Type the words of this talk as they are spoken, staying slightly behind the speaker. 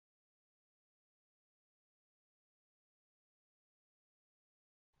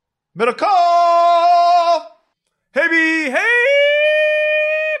Middlecoff! Hey,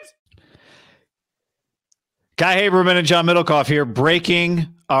 Guy Haberman and John Middlecoff here, breaking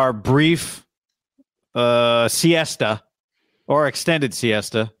our brief siesta or extended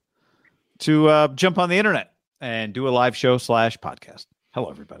siesta to jump on the internet and do a live show / podcast. Hello,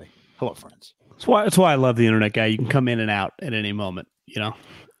 everybody. Hello, friends. That's why I love the internet, Guy. You can come in and out at any moment,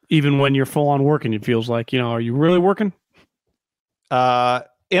 even when you're full on working, it feels like, are you really working?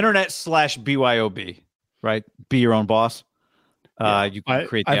 Internet / BYOB, right? Be your own boss. You can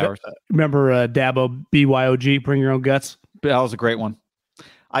create the hours. Remember Dabo BYOG, bring your own guts? That was a great one.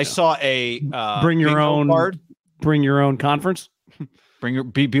 I saw a bring your own card. Bring your own conference. Bring your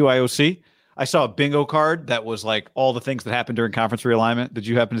BYOC. I saw a bingo card that was like all the things that happened during conference realignment. Did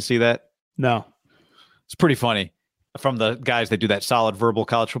you happen to see that? No. It's pretty funny. From the guys that do that Solid Verbal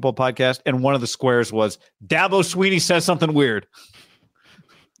College Football podcast. And one of the squares was Dabo Swinney says something weird.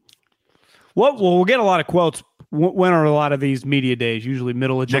 Well, we'll get a lot of quotes. When are a lot of these media days? Usually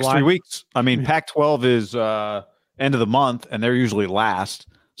middle of July? Next 3 weeks. I mean, Pac-12 is end of the month, and they're usually last.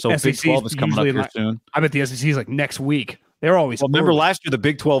 So Big 12 is coming up here soon. I bet the SEC is like next week. They're always. Well, remember last year the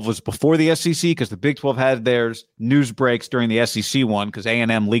Big 12 was before the SEC because the Big 12 had theirs news breaks during the SEC one because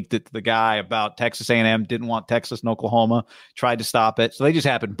A&M leaked it to the guy about Texas A&M didn't want Texas and Oklahoma, tried to stop it. So they just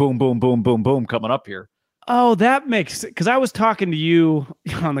happened boom, boom, boom, boom, boom coming up here. Oh, that makes because I was talking to you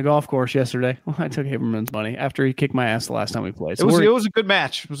on the golf course yesterday. Well, I took Haberman's money after he kicked my ass the last time we played. So it was a good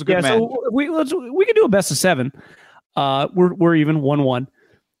match. It was a good match. So we could do a best of 7. We're even 1-1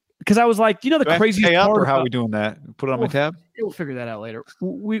 because I was like, the craziest part. Or how are we doing that? Put it on my tab. We'll figure that out later.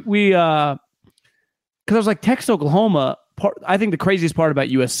 We because I was like Texas Oklahoma. I think the craziest part about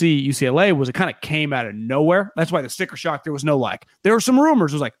UCLA was it kind of came out of nowhere. That's why the sticker shock. There was no there were some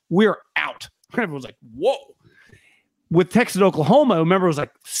rumors. It was like we're out. Everyone was like, whoa. With Texas Oklahoma, remember, it was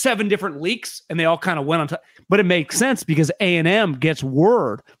like 7 different leaks, and they all kind of went on top. But it makes sense because A&M gets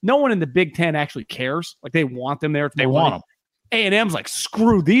word. No one in the Big Ten actually cares. Like, they want them there. They want them. A&M's like,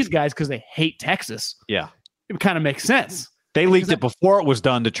 screw these guys because they hate Texas. Yeah. It kind of makes sense. They leaked it before it was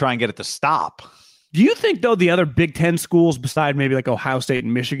done to try and get it to stop. Do you think, though, the other Big Ten schools, beside maybe like Ohio State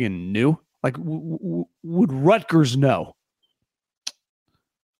and Michigan, knew? Like, would Rutgers know?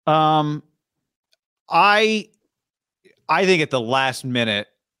 I think at the last minute,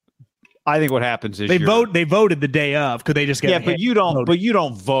 I think what happens is they voted the day of. Could they just get but you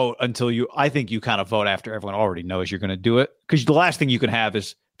don't vote until I think you kind of vote after everyone already knows you're going to do it. Because the last thing you can have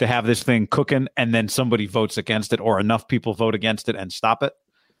is to have this thing cooking and then somebody votes against it or enough people vote against it and stop it.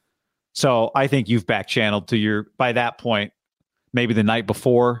 So I think you've back channeled by that point, maybe the night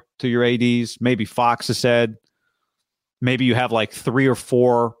before to your ADs, maybe Fox has said. Maybe you have like 3 or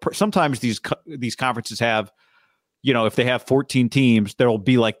 4. Sometimes these conferences have, if they have 14 teams, there'll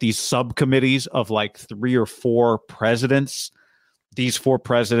be like these subcommittees of like 3 or 4 presidents. These 4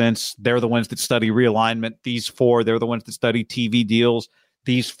 presidents, they're the ones that study realignment. These 4, they're the ones that study TV deals.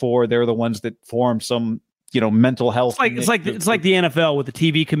 These 4, they're the ones that form some, mental health. It's like the NFL with the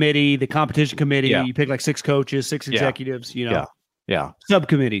TV committee, the competition committee. Yeah. You pick like 6 coaches, 6 executives. Yeah.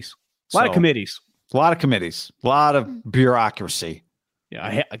 Subcommittees. A lot of committees. A lot of committees, a lot of bureaucracy.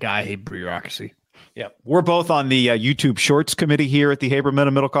 Yeah, I hate bureaucracy. Yeah, we're both on the YouTube Shorts committee here at the Haberman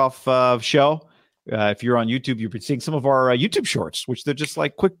and Middlecoff show. If you're on YouTube, you've been seeing some of our YouTube Shorts, which they're just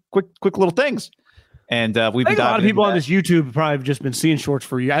like quick little things. And we've been a lot of people on this YouTube have probably just been seeing shorts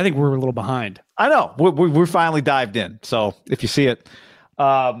for you. I think we're a little behind. I know we're finally dived in. So if you see it,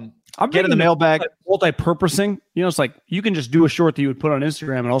 I'm get in the mailbag. Multi-purposing, it's like you can just do a short that you would put on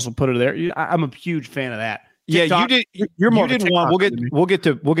Instagram and also put it there. I'm a huge fan of that. TikTok, yeah, you did. You're more. You did one. We'll get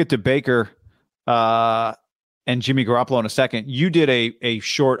to Baker and Jimmy Garoppolo in a second. You did a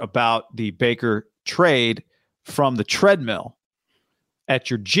short about the Baker trade from the treadmill at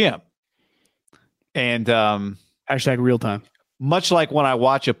your gym, and hashtag real time. Much like when I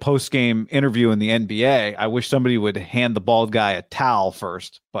watch a post-game interview in the NBA, I wish somebody would hand the bald guy a towel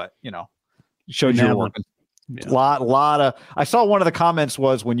first, but you showed you were working. Yeah. Lot of. I saw one of the comments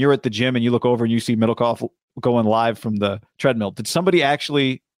was when you're at the gym and you look over and you see Middlecoff going live from the treadmill. Did somebody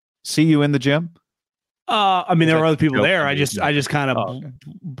actually see you in the gym? I mean, there were other people there. I just kind of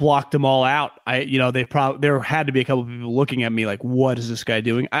blocked them all out. There had to be a couple of people looking at me like, what is this guy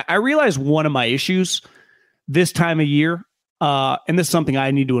doing? I realized one of my issues this time of year. And this is something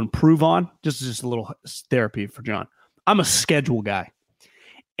I need to improve on. Just a little therapy for John. I'm a schedule guy.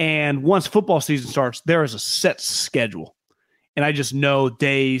 And once football season starts, there is a set schedule. And I just know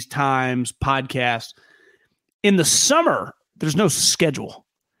days, times, podcasts. In the summer, there's no schedule.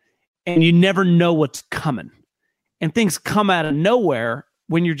 And you never know what's coming. And things come out of nowhere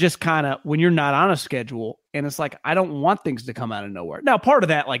when you're just when you're not on a schedule, and it's like, I don't want things to come out of nowhere. Now, part of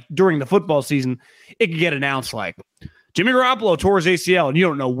that, like during the football season, it could get announced like Jimmy Garoppolo tore his ACL, and you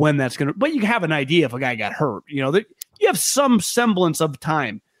don't know when that's going to, but you have an idea if a guy got hurt. You know, you have some semblance of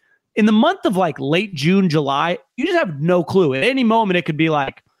time. In the month of like late June, July, you just have no clue. At any moment, it could be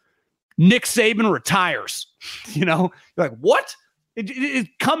like Nick Saban retires. You know, you're like, what? It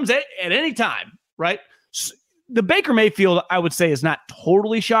comes at any time, right? So the Baker Mayfield, I would say, is not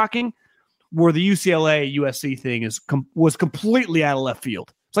totally shocking, where the UCLA USC thing was completely out of left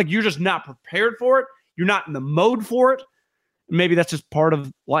field. It's like you're just not prepared for it. You're not in the mode for it. Maybe that's just part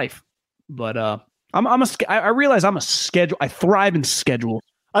of life. But I realize I'm a schedule. I thrive in schedules.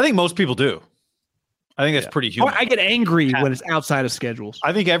 I think most people do. I think that's pretty human. I get angry when it's outside of schedules.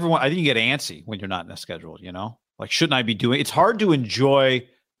 I think you get antsy when you're not in a schedule, you know? Like, shouldn't I be doing? It's hard to enjoy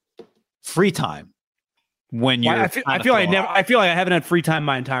free time when you're. I feel like I haven't had free time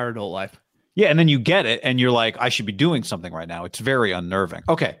my entire adult life. Yeah, and then you get it, and you're like, I should be doing something right now. It's very unnerving.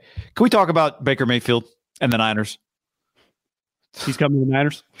 Okay, can we talk about Baker Mayfield and the Niners? He's coming to the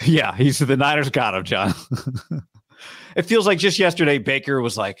Niners? Yeah, the Niners got him, John. It feels like just yesterday, Baker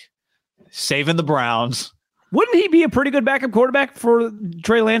was like saving the Browns. Wouldn't he be a pretty good backup quarterback for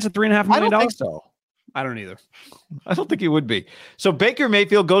Trey Lance at $3.5 million? I don't think so. I don't either. I don't think he would be. So Baker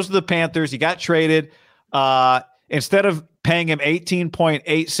Mayfield goes to the Panthers. He got traded. Instead of paying him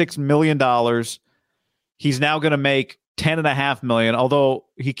 $18.86 million, he's now going to make $10.5 million, although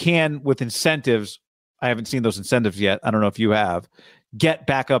he can, with incentives, I haven't seen those incentives yet, I don't know if you have, get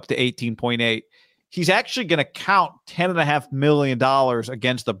back up to 18.8. He's actually going to count $10.5 million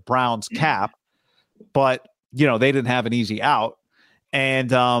against the Browns cap, but, you know, they didn't have an easy out, and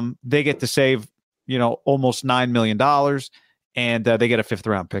they get to save, you know, almost $9 million, and they get a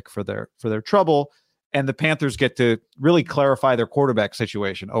 5th-round pick for their trouble. And the Panthers get to really clarify their quarterback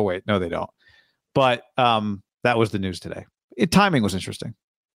situation. Oh, wait, no, they don't. But that was the news today. Timing was interesting.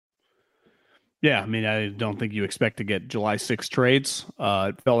 Yeah, I mean, I don't think you expect to get July 6 trades.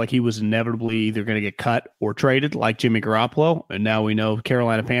 It felt like he was inevitably either going to get cut or traded, like Jimmy Garoppolo. And now we know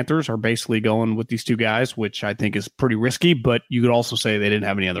Carolina Panthers are basically going with these two guys, which I think is pretty risky. But you could also say they didn't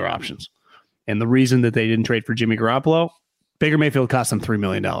have any other options. And the reason that they didn't trade for Jimmy Garoppolo, Baker Mayfield cost them $3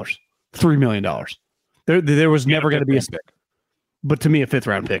 million. $3 million. There was never going to be a pick. But to me, a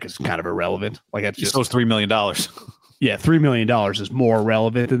 5th-round pick is kind of irrelevant. Like, that's just $3 million. Yeah, $3 million is more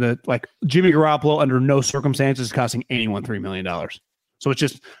relevant than Jimmy Garoppolo under no circumstances is costing anyone $3 million. So it's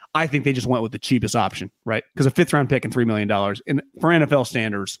just, I think they just went with the cheapest option, right? Because a 5th-round pick and $3 million for NFL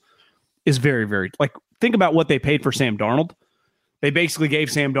standards is very, very, think about what they paid for Sam Darnold. They basically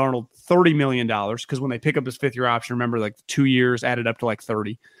gave Sam Darnold $30 million because when they pick up his 5th-year option, remember, 2 years added up to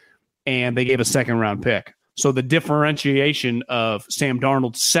 30. And they gave a 2nd-round pick. So the differentiation of Sam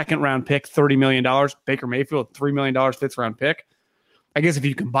Darnold's 2nd-round pick, $30 million, Baker Mayfield, $3 million 5th-round pick. I guess if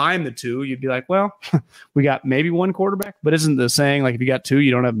you combine the two, you'd be like, well, we got maybe one quarterback. But isn't the saying, if you got two,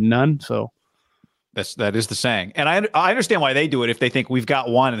 you don't have none? So that is the saying. And I understand why they do it if they think we've got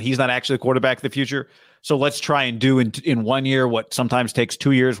one and he's not actually a quarterback of the future. So let's try and do in 1 year what sometimes takes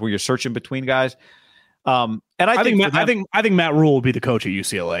 2 years where you're searching between guys. And I think Matt Rule will be the coach at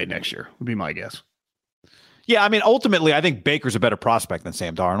UCLA next year, would be my guess. Yeah, I mean, ultimately, I think Baker's a better prospect than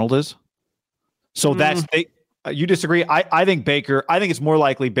Sam Darnold is. So you disagree? I think it's more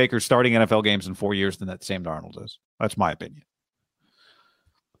likely Baker's starting NFL games in 4 years than that Sam Darnold is. That's my opinion.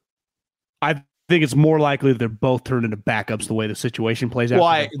 I think it's more likely that they're both turned into backups the way the situation plays out. Well,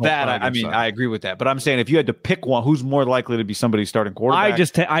 I agree with that. But I'm saying if you had to pick one, who's more likely to be somebody starting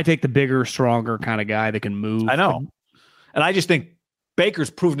quarterback? I take the bigger, stronger kind of guy that can move. I know. And I just think Baker's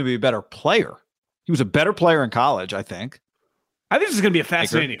proven to be a better player. He was a better player in college, I think. I think this is going to be a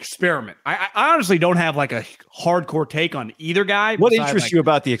fascinating experiment. I honestly don't have a hardcore take on either guy. What interests you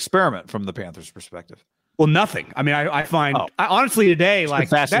about the experiment from the Panthers' perspective? Well, nothing. I mean, I find honestly today,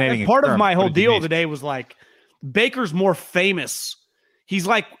 fascinating. Part of my whole deal today was Baker's more famous. He's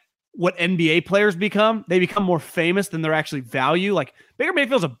like what NBA players become. They become more famous than they're actually value. Baker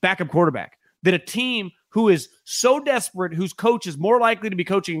Mayfield's a backup quarterback that a team who is so desperate, whose coach is more likely to be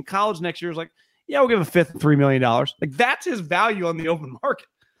coaching in college next year is yeah, we'll give a 5th $3 million. That's his value on the open market.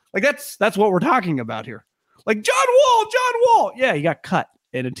 That's what we're talking about here. John Wall. Yeah, he got cut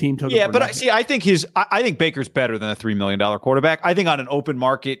and a team took. Yeah, but I think Baker's better than a $3 million quarterback. I think on an open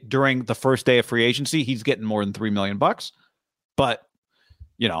market during the first day of free agency, he's getting more than $3 million. But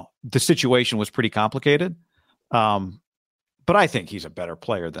the situation was pretty complicated. But I think he's a better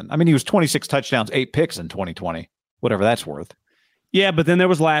player he was 26 touchdowns, 8 picks in 2020, whatever that's worth. Yeah, but then there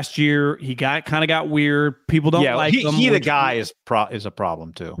was last year. He kind of got weird. People don't like him. The guy is a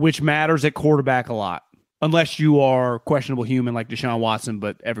problem too, which matters at quarterback a lot. Unless you are questionable human like Deshaun Watson,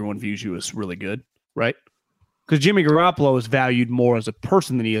 but everyone views you as really good, right? Because Jimmy Garoppolo is valued more as a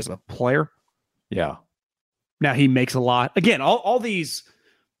person than he is a player. Yeah. Now he makes a lot. Again, all these,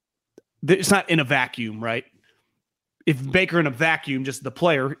 it's not in a vacuum, right? If Baker in a vacuum, just the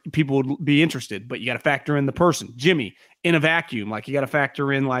player, people would be interested, but you got to factor in the person. Jimmy in a vacuum, like you got to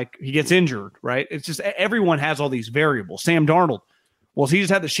factor in like he gets injured, right? It's just everyone has all these variables. Sam Darnold, well, he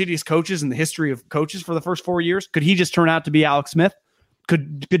just had the shittiest coaches in the history of coaches for the first 4 years. Could he just turn out to be Alex Smith?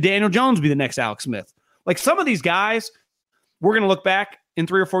 Could Daniel Jones be the next Alex Smith? Like some of these guys, we're going to look back in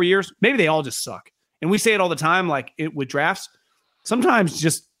 3 or 4 years. Maybe they all just suck. And we say it all the time, like with drafts. Sometimes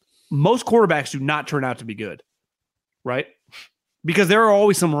just most quarterbacks do not turn out to be good. Right? Because there are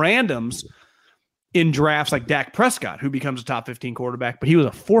always some randoms in drafts like Dak Prescott, who becomes a top 15 quarterback, but he was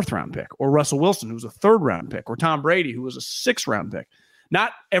a 4th-round pick, or Russell Wilson, who was a 3rd-round pick, or Tom Brady, who was a 6th-round pick.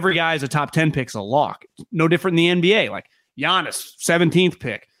 Not every guy is a top 10 pick's a lock. No different in the NBA. Like Giannis, 17th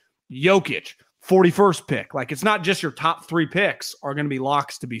pick, Jokic, 41st pick. Like it's not just your top 3 picks are going to be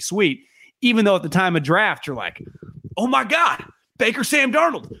locks to be sweet, even though at the time of draft, you're like, oh my God, Baker, Sam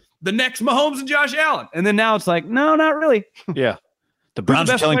Darnold, the next Mahomes and Josh Allen. And then now it's like, no, not really. Yeah. The Browns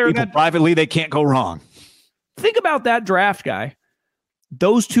are telling people privately they can't go wrong. Think about that draft guy.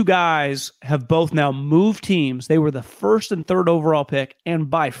 Those two guys have both now moved teams. They were the 1st and 3rd overall pick, and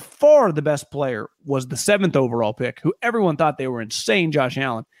by far the best player was the 7th overall pick, who everyone thought they were insane, Josh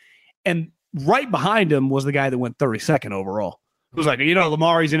Allen. And right behind him was the guy that went 32nd overall. Who's like,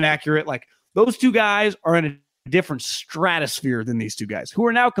 Lamar, he's inaccurate. Like those two guys are in a different stratosphere than these two guys who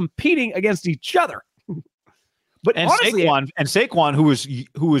are now competing against each other. But honestly, Saquon,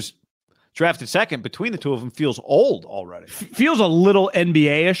 who was drafted 2nd between the two of them, feels old already. Feels a little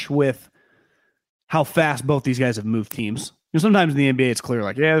NBA-ish with how fast both these guys have moved teams. Sometimes in the NBA, it's clear,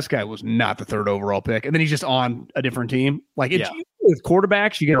 like, yeah, this guy was not the 3rd overall pick, and then he's just on a different team. Like, with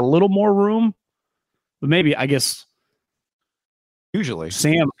quarterbacks, you get a little more room, but maybe, I guess, usually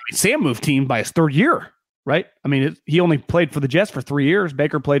Sam moved team by his 3rd year. Right? I mean, he only played for the Jets for 3 years.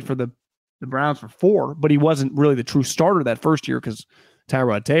 Baker played for the Browns for 4, but he wasn't really the true starter that first year because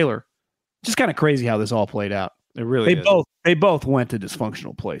Tyrod Taylor. Just kind of crazy how this all played out. It really is. They both went to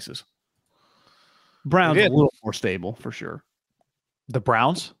dysfunctional places. Browns a little more stable for sure. The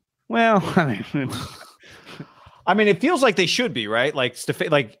Browns? Well, I mean, it feels like they should be, right? Like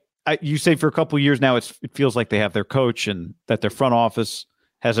you say for a couple of years now, it feels like they have their coach and that their front office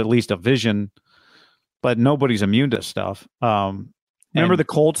has at least a vision. But nobody's immune to stuff. Remember the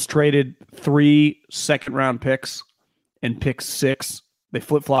Colts traded 3 second-round picks and pick 6. They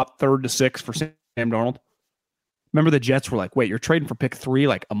flip-flopped 3rd to 6th for Sam Darnold. Remember the Jets were like, wait, you're trading for pick 3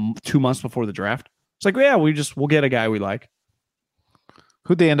 like 2 months before the draft? It's like, yeah, we'll get a guy we like.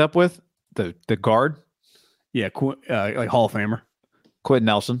 Who'd they end up with? The guard? Yeah, like Hall of Famer. Quentin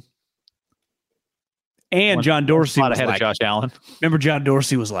Nelson. And John Dorsey was ahead of Josh Allen. Remember John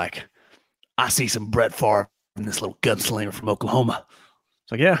Dorsey was like, I see some Brett Favre in this little gunslinger from Oklahoma.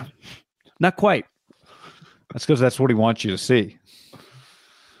 It's like, yeah, not quite. That's because that's what he wants you to see.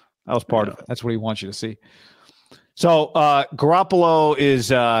 That was part of it. That's what he wants you to see. So Garoppolo is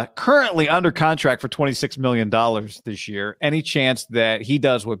currently under contract for $26 million this year. Any chance that he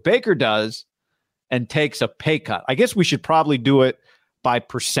does what Baker does and takes a pay cut? I guess we should probably do it by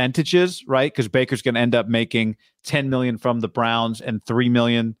percentages, right? Because Baker's going to end up making $10 million from the Browns and $3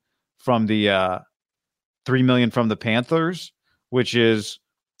 million from the Panthers, which is,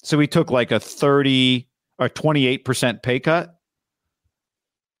 so he took like a 30 or 28% pay cut.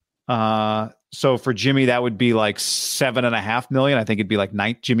 So for Jimmy, that would be like $7.5 million. I think it'd be like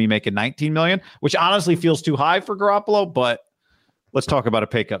Jimmy making $19 million, which honestly feels too high for Garoppolo, but let's talk about a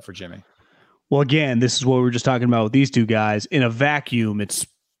pay cut for Jimmy. Well, again, this is what we were just talking about with these two guys. In a vacuum, it's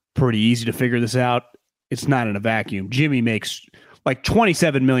pretty easy to figure this out. It's not in a vacuum. Jimmy makes like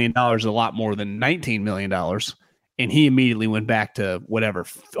 $27 million, a lot more than $19 million. And he immediately went back to whatever,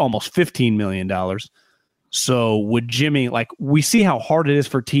 almost $15 million. So would Jimmy, like, we see how hard it is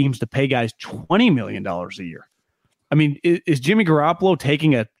for teams to pay guys $20 million a year. I mean, is Jimmy Garoppolo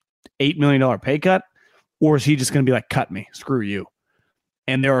taking a $8 million pay cut, or is he just going to be like, cut me, screw you?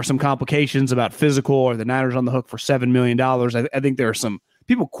 And there are some complications about physical, or the Niners on the hook for $7 million. I think there are some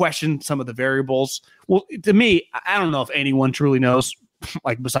people question some of the variables. Well, to me, I don't know if anyone truly knows,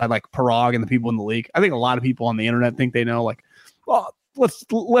 like beside like Parag and the people in the league. I think a lot of people on the internet think they know, like, well, let's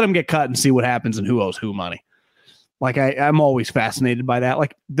let him get cut and see what happens and who owes who money. Like I'm always fascinated by that.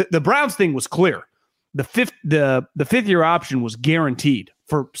 Like the Browns thing was clear. the fifth year option was guaranteed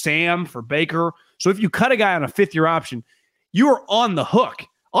for Sam, for Baker. So if you cut a guy on a 5th year option, you are on the hook.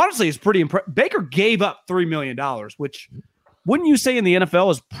 Honestly, it's pretty impressive. Baker gave up $3 million, which wouldn't you say in the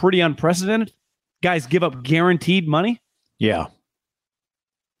NFL is pretty unprecedented? Guys give up guaranteed money. Yeah.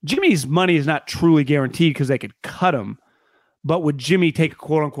 Jimmy's money is not truly guaranteed because they could cut him. But would Jimmy take a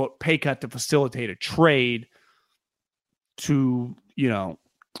quote unquote pay cut to facilitate a trade to,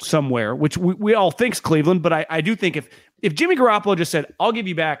 somewhere, which we all think's Cleveland. But I do think if Jimmy Garoppolo just said, I'll give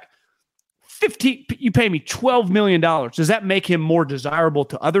you back 15, you pay me $12 million. Does that make him more desirable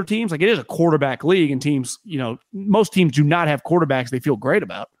to other teams? Like, it is a quarterback league, and teams, most teams do not have quarterbacks they feel great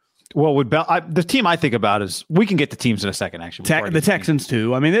about. Well, the team I think about is, we can get the teams in a second, actually. The Texans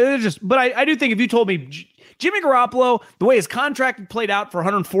too. I mean, they're just, but I do think if you told me Jimmy Garoppolo, the way his contract played out for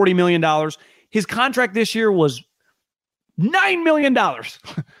 $140 million, his contract this year was $9 million.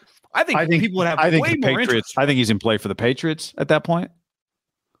 I think people would have way more interest. I think he's in play for the Patriots at that point.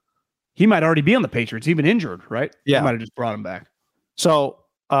 He might already be on the Patriots, even injured, right? Yeah. He might have just brought him back. So,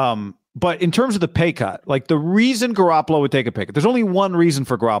 but in terms of the pay cut, like, the reason Garoppolo would take a pay cut, there's only one reason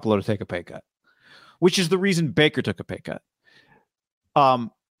for Garoppolo to take a pay cut, which is the reason Baker took a pay cut.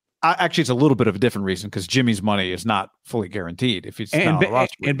 Actually, it's a little bit of a different reason, because Jimmy's money is not fully guaranteed if he's not on the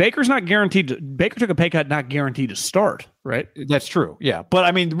roster. And Baker's not guaranteed. Baker took a pay cut, not guaranteed to start, right? That's true. Yeah. But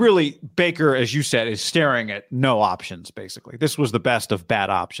I mean, really, Baker, as you said, is staring at no options, basically. This was the best of bad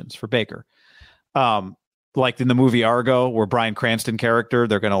options for Baker. Like in the movie Argo, where Bryan Cranston character,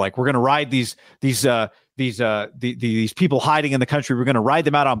 they're going to we're going to ride these people hiding in the country. We're going to ride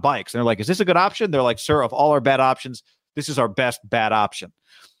them out on bikes. And they're like, is this a good option? They're like, sir, of all our bad options, this is our best bad option.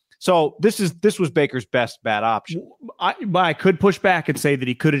 So this was Baker's best bad option. I could push back and say that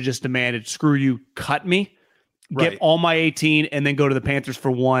he could have just demanded, screw you, cut me, get all my 18, and then go to the Panthers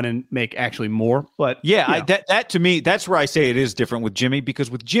for 1 and make actually more. But yeah, that to me, that's where I say it is different with Jimmy, because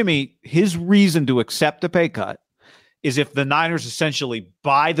with Jimmy, his reason to accept a pay cut is if the Niners essentially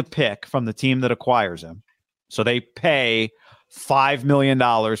buy the pick from the team that acquires him. So they pay $5 million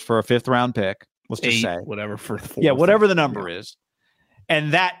for a 5th round pick. Let's just say whatever for 4. Yeah, whatever the number is.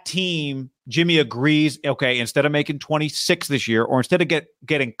 And that team, Jimmy agrees, okay, instead of making 26 this year, or instead of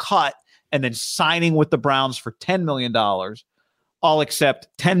getting cut and then signing with the Browns for $10 million, I'll accept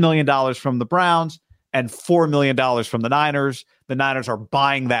 $10 million from the Browns and $4 million from the Niners. The Niners are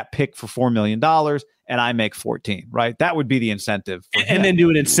buying that pick for $4 million, and I make 14, right? That would be the incentive. And then do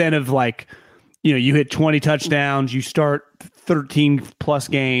an incentive like, you hit 20 touchdowns, you start 13 plus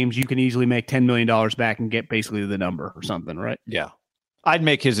games, you can easily make $10 million back and get basically the number or something, right? Yeah. I'd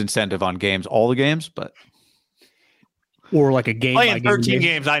make his incentive on games, all the games, but or like a game playing 13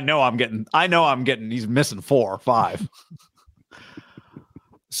 games. I know I'm getting. He's missing 4 or 5.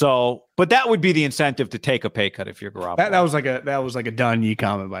 So, but that would be the incentive to take a pay cut if you're Garoppolo. That was like a Donnie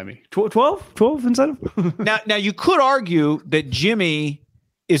comment by me. 12 incentive. now you could argue that Jimmy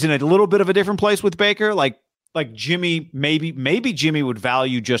is in a little bit of a different place with Baker. Like Jimmy, maybe Jimmy would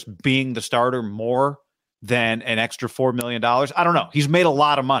value just being the starter more than an extra $4 million. I don't know. He's made a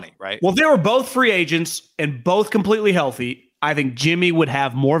lot of money, right? Well, they were both free agents and both completely healthy. I think Jimmy would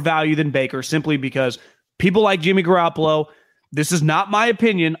have more value than Baker, simply because people like Jimmy Garoppolo, this is not my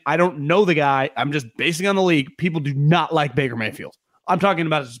opinion. I don't know the guy. I'm just basing on the league. People do not like Baker Mayfield. I'm talking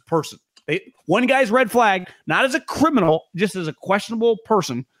about as a person. One guy's red flag, not as a criminal, just as a questionable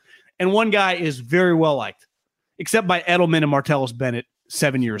person. And one guy is very well liked, except by Edelman and Martellus Bennett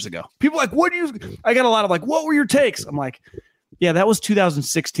 7 years ago. People are like, I got a lot of what were your takes? I'm like, yeah, that was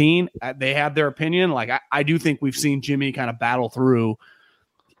 2016. They had their opinion. Like, I do think we've seen Jimmy kind of battle through.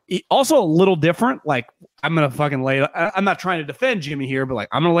 Also a little different. Like, I'm going to fucking lay it. I'm not trying to defend Jimmy here, but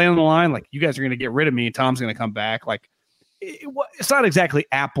I'm going to lay on the line. Like, you guys are going to get rid of me and Tom's going to come back. Like, it's not exactly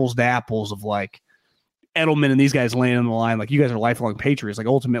apples to apples of Edelman and these guys laying on the line. Like, you guys are lifelong Patriots. Like,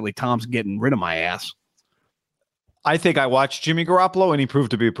 ultimately Tom's getting rid of my ass. I think I watched Jimmy Garoppolo, and he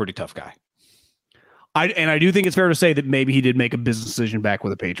proved to be a pretty tough guy. I do think it's fair to say that maybe he did make a business decision back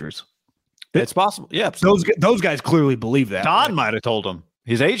with the Patriots. It's possible. Yeah. Those guys clearly believe that. Don might have told him.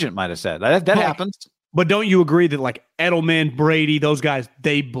 His agent might have said that happens. But don't you agree that Edelman, Brady, those guys,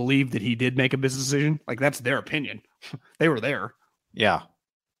 they believe that he did make a business decision? That's their opinion. They were there. Yeah.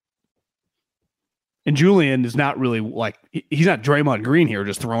 And Julian is not really he's not Draymond Green here,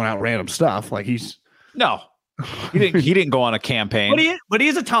 just throwing out random stuff. No. He didn't go on a campaign. But he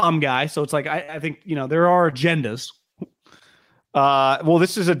is a Tom guy, so it's I think there are agendas. Well,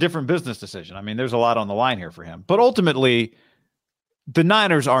 this is a different business decision. I mean, there's a lot on the line here for him. But ultimately, the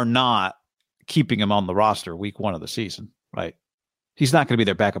Niners are not keeping him on the roster week 1 of the season, right? He's not going to be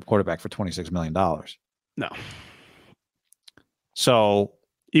their backup quarterback for $26 million. No. So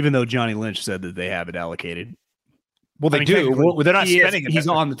even though Johnny Lynch said that they have it allocated. Well, they do. Well, they're not spending it. He's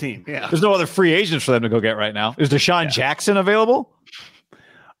on the team. Yeah. There's no other free agents for them to go get right now. Is Deshaun Jackson available?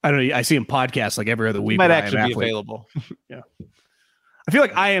 I don't know. I see him podcasts like every other week. He might actually be available. Yeah. I feel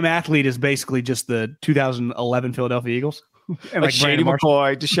like I Am Athlete is basically just the 2011 Philadelphia Eagles. And like Shady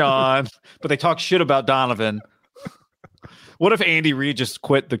McCoy, Deshaun, but they talk shit about Donovan. What if Andy Reid just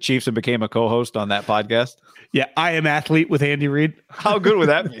quit the Chiefs and became a co-host on that podcast? Yeah, I Am Athlete with Andy Reid. How good would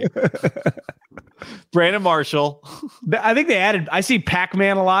that be? Brandon Marshall. I think they added. I see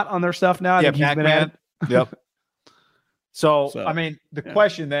Pac-Man a lot on their stuff now. Yeah, Pac-Man. Yep. So, I mean, the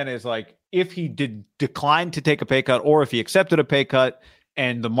question then is like, if he did decline to take a pay cut, or if he accepted a pay cut,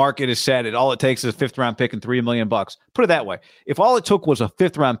 and the market is set, and all it takes is a 5th-round pick and $3 million. Put it that way: if all it took was a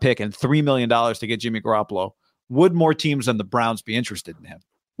 5th-round pick and $3 million to get Jimmy Garoppolo, would more teams than the Browns be interested in him?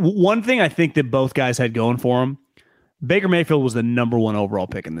 One thing I think that both guys had going for him, Baker Mayfield was the number 1 overall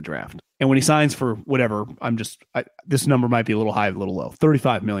pick in the draft. And when he signs for whatever, this number might be a little high, a little low,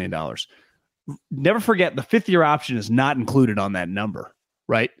 $35 million. Never forget the 5th-year option is not included on that number,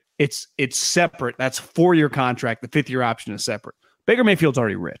 right? It's separate. That's a 4-year contract. The 5th-year option is separate. Baker Mayfield's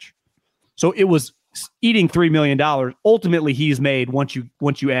already rich. So it was eating $3 million. Ultimately, he's made, once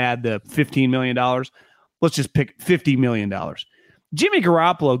you add the $15 million, let's just pick $50 million. Jimmy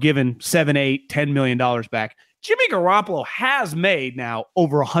Garoppolo, given $7, $8, $10 million back, Jimmy Garoppolo has made now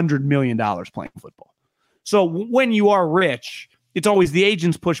over $100 million playing football. So when you are rich, it's always the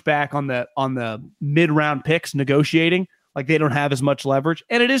agents push back on the mid-round picks negotiating, like they don't have as much leverage.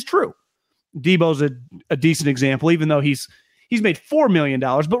 And it is true. Debo's a decent example, even though he's made $4 million,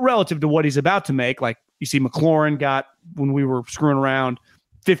 but relative to what he's about to make, like you see McLaurin got, when we were screwing around,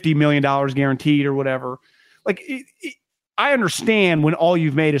 $50 million guaranteed or whatever. Like I understand when all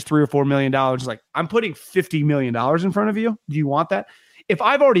you've made is $3 or $4 million. It's like, I'm putting $50 million in front of you. Do you want that? If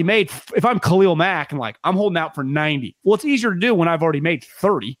I'm Khalil Mack and like, I'm holding out for 90, well, it's easier to do when I've already made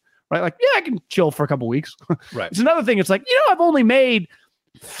 30, right? Like, yeah, I can chill for a couple weeks. Right. It's another thing. It's like, I've only made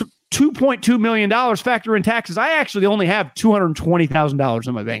 $2.2 million factor in taxes. I actually only have $220,000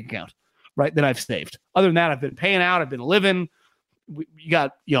 in my bank account, right? That I've saved. Other than that, I've been paying out. I've been living.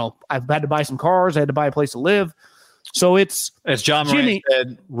 I've had to buy some cars. I had to buy a place to live. So it's, as John Moran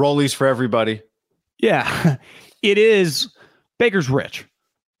said, rollies for everybody. Yeah, it is. Baker's rich.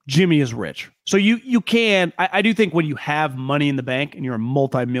 Jimmy is rich. So you can, I do think when you have money in the bank and you're a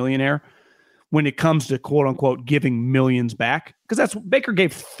multimillionaire, when it comes to quote unquote giving millions back, because that's Baker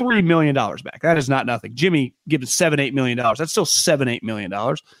gave $3 million back. That is not nothing. Jimmy gives $7-8 million. That's still $7-8 million.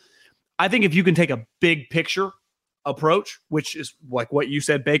 I think if you can take a big picture approach, which is like what you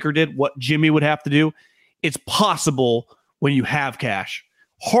said Baker did, what Jimmy would have to do, it's possible when you have cash.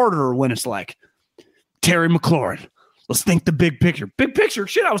 Harder when it's like Terry McLaurin. Let's think the big picture. Big picture.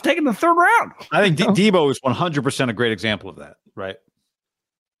 Shit, I was taking the 3rd round. I think Debo is 100% a great example of that, right?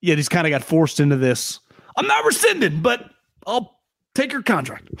 Yeah, he's kind of got forced into this. I'm not rescinded, but I'll take your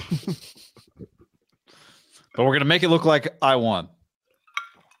contract. But we're going to make it look like I won.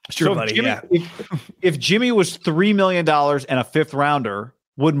 Sure, so buddy. Jimmy, if Jimmy was $3 million and a 5th rounder,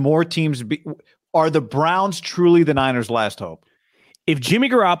 would more teams be? Are the Browns truly the Niners' last hope? If Jimmy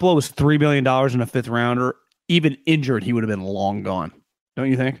Garoppolo was $3 million and a 5th rounder, even injured, he would have been long gone.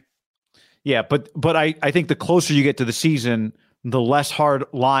 Don't you think? Yeah, but I think the closer you get to the season, the less hard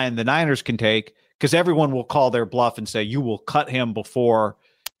line the Niners can take, because everyone will call their bluff and say you will cut him before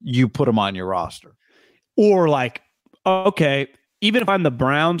you put him on your roster. Or like, okay, even if I'm the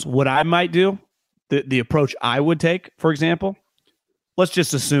Browns, what I might do, the approach I would take, for example, let's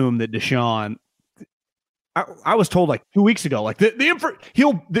just assume that Deshaun, I was told like 2 weeks ago, like the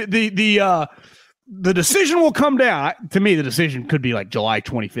decision will come down. To me, the decision could be like July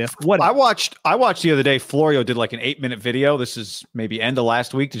 25th. What I watched the other day, Florio did like an 8-minute video. This is maybe end of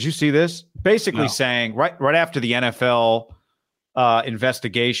last week. Did you see this? Basically saying right after the NFL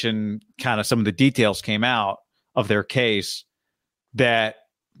investigation, kind of some of the details came out of their case, that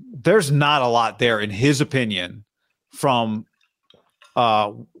there's not a lot there, in his opinion, from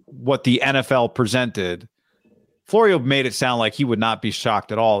what the NFL presented. Florio made it sound like he would not be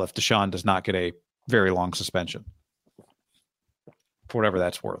shocked at all if Deshaun does not get a very long suspension, for whatever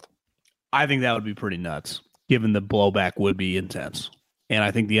that's worth. I think that would be pretty nuts, given the blowback would be intense. And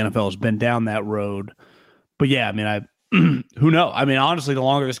I think the NFL has been down that road. But yeah, I mean, who knows? I mean, honestly, the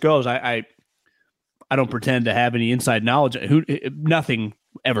longer this goes, I don't pretend to have any inside knowledge. Nothing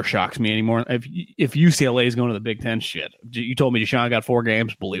ever shocks me anymore. If UCLA is going to the Big Ten, shit. You told me Deshaun got 4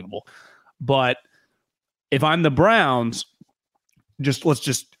 games, believable. But if I'm the Browns, let's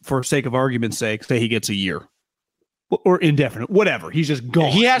just for sake of argument's sake, say he gets a year or indefinite, whatever. He's just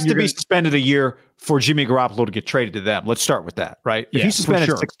gone. He has to be suspended a year for Jimmy Garoppolo to get traded to them. Let's start with that, right? If he's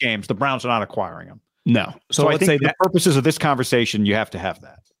suspended 6 games, the Browns are not acquiring him. No. So I think for the purposes of this conversation, you have to have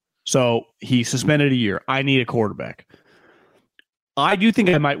that. So he's suspended a year. I need a quarterback. I do think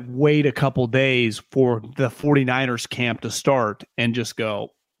I might wait a couple days for the 49ers camp to start and just go,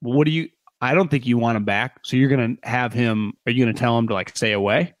 well, I don't think you want him back. So you're going to have him, are you going to tell him to like stay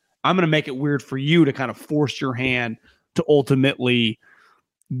away? I'm going to make it weird for you to kind of force your hand to ultimately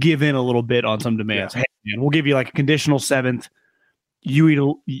give in a little bit on some demands. Yeah. Hey, man, we'll give you like a conditional 7th.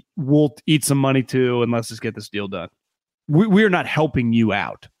 We'll eat some money too, and let's just get this deal done. We're not helping you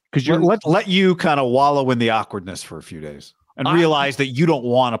out because let you kind of wallow in the awkwardness for a few days and realize that you don't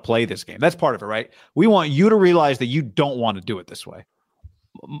want to play this game. That's part of it, right? We want you to realize that you don't want to do it this way.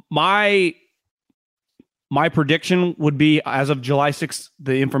 My prediction would be, as of July 6th,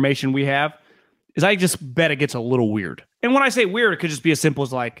 the information we have is I just bet it gets a little weird. And when I say weird, it could just be as simple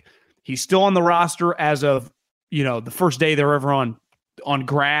as like he's still on the roster as of the first day they're ever on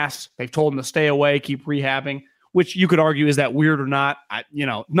grass. They've told him to stay away, keep rehabbing, which you could argue, is that weird or not?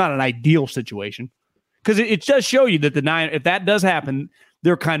 Not an ideal situation, because it does show you that if that does happen,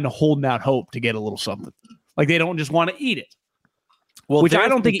 they're kind of holding out hope to get a little something. Like they don't just want to eat it. Well, which I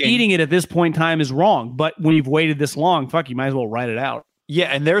don't think eating it at this point in time is wrong. But when you've waited this long, you might as well write it out. Yeah,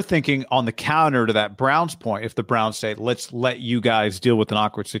 and they're thinking on the counter to that Browns point, if the Browns say, let's let you guys deal with an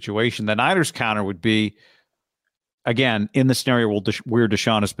awkward situation, the Niners counter would be, again, in the scenario where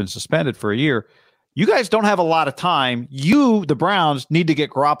Deshaun has been suspended for a year, you guys don't have a lot of time. You, the Browns, need to get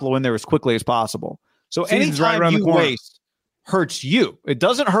Garoppolo in there as quickly as possible. So anytime you waste hurts you. It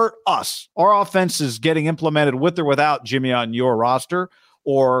doesn't hurt us. Our offense is getting implemented with or without Jimmy on your roster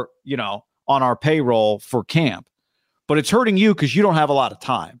or, on our payroll for camp. But it's hurting you because you don't have a lot of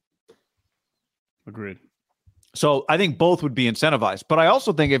time. Agreed. So I think both would be incentivized. But I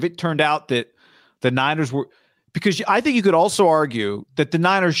also think if it turned out that the Niners were, because I think you could also argue that the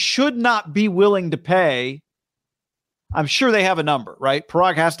Niners should not be willing to pay. I'm sure they have a number, right?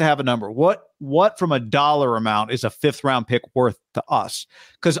 Parag has to have a number. What from a dollar amount is a 5th round pick worth to us?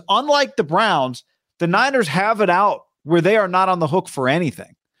 Because unlike the Browns, the Niners have it out where they are not on the hook for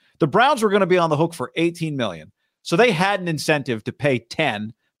anything. The Browns were going to be on the hook for $18 million. So they had an incentive to pay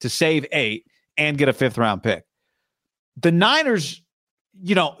 10 to save 8 and get a 5th round pick. The Niners,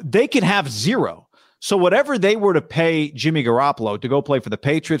 they can have 0. So whatever they were to pay Jimmy Garoppolo to go play for the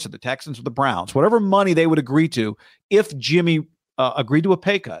Patriots or the Texans or the Browns, whatever money they would agree to, if Jimmy agreed to a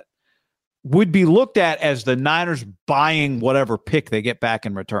pay cut, would be looked at as the Niners buying whatever pick they get back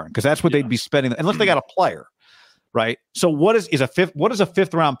in return, because that's what they'd be spending, unless they got a player, right? So what is a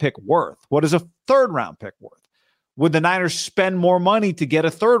 5th round pick worth? What is a 3rd round pick worth? Would the Niners spend more money to get a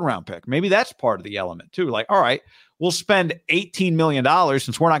 3rd round pick? Maybe that's part of the element too. Like, all right, we'll spend $18 million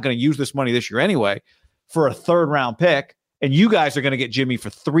since we're not going to use this money this year anyway for a 3rd round pick. And you guys are going to get Jimmy for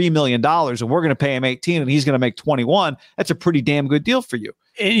 $3 million and we're going to pay him 18 and he's going to make 21. That's a pretty damn good deal for you.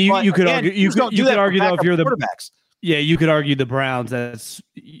 And you could argue, you could argue though, if you're the quarterbacks. Yeah, you could argue the Browns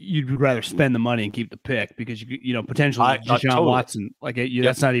you'd rather spend the money and keep the pick because potentially Deshaun totally. Watson,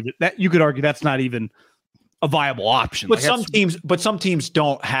 that's not even that. You could argue that's not even a viable option. But some teams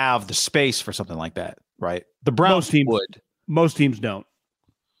don't have the space for something like that, right? The Browns would. Most teams don't.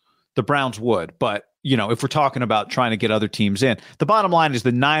 The Browns would, but if we're talking about trying to get other teams in, the bottom line is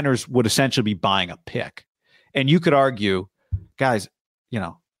the Niners would essentially be buying a pick. And you could argue, guys,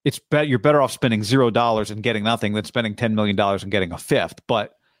 you're better off spending $0 and getting nothing than spending $10 million and getting a 5th.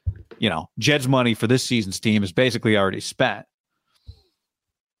 But, Jed's money for this season's team is basically already spent.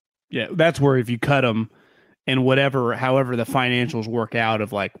 Yeah, that's where if you cut them and however the financials work out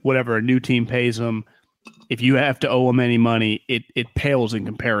of like whatever a new team pays them, if you have to owe them any money, it pales in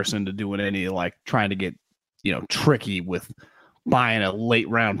comparison to doing any like trying to get, tricky with buying a late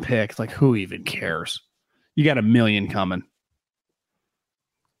round pick. It's like, who even cares? You got $1 million coming.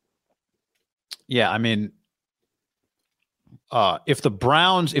 Yeah, I mean, if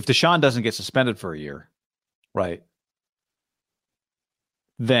Deshaun doesn't get suspended for a year, right,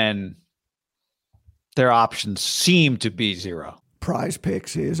 then their options seem to be 0. Prize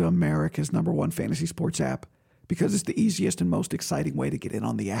Picks is America's #1 fantasy sports app because it's the easiest and most exciting way to get in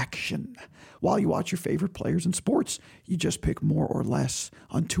on the action. While you watch your favorite players in sports, you just pick more or less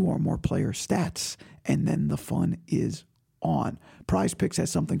on 2 or more player stats, and then the fun is on. Prize Picks has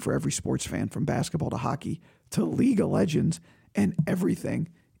something for every sports fan, from basketball to hockey to League of Legends and everything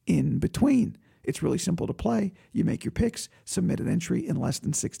in between. It's really simple to play. You make your picks, submit an entry in less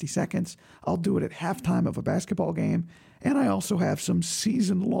than 60 seconds. I'll do it at halftime of a basketball game. And I also have some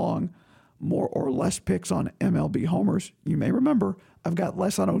season-long more or less picks on MLB homers. You may remember, I've got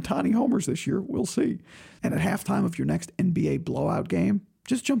less on Ohtani homers this year. We'll see. And at halftime of your next NBA blowout game,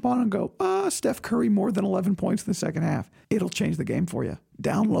 just jump on and go, Steph Curry more than 11 points in the second half. It'll change the game for you.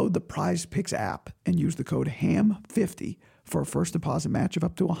 Download the Prize Picks app and use the code HAM50 for a first deposit match of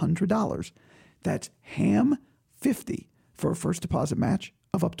up to $100. That's HAM50 for a first deposit match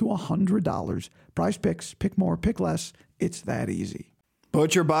of up to $100. Prize Picks, pick more, pick less. It's that easy.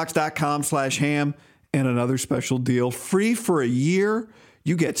 ButcherBox.com/ham and another special deal. Free for a year.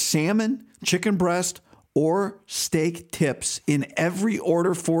 You get salmon, chicken breast, or steak tips in every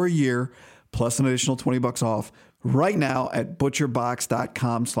order for a year, plus an additional $20 off right now at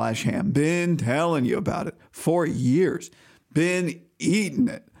butcherbox.com/ham. Been telling you about it for years. Been eating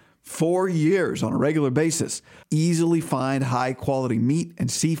it for years on a regular basis. Easily find high quality meat and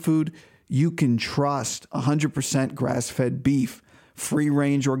seafood you can trust. 100% grass-fed beef,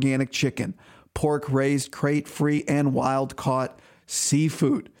 free-range organic chicken, pork raised crate-free and wild-caught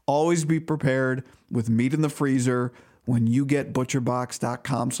seafood. Always be prepared with meat in the freezer when you get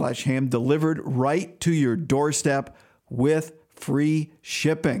butcherbox.com/ham delivered right to your doorstep with free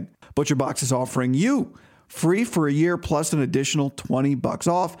shipping. ButcherBox is offering you free for a year plus an additional $20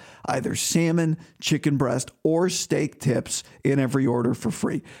 off either salmon, chicken breast, or steak tips in every order for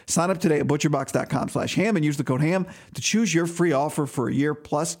free. Sign up today at butcherbox.com/ham and use the code HAM to choose your free offer for a year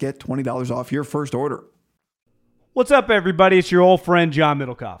plus get $20 off your first order. What's up, everybody? It's your old friend, John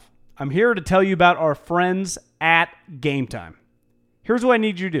Middlecoff. I'm here to tell you about our friends at Game Time. Here's what I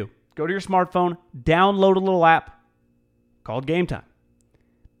need you to do. Go to your smartphone, download a little app called Game Time.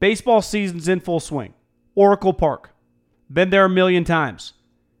 Baseball season's in full swing. Oracle Park. Been there a million times.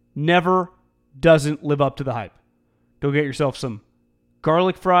 Never doesn't live up to the hype. Go get yourself some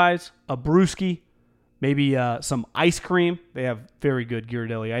garlic fries, a brewski, maybe some ice cream. They have very good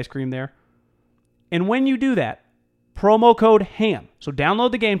Ghirardelli ice cream there. And when you do that, promo code HAM. So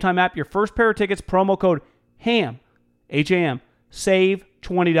download the Game Time app. Your first pair of tickets, promo code HAM, H-A-M, save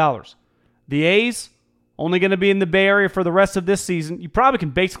 $20. The A's, only going to be in the Bay Area for the rest of this season. You probably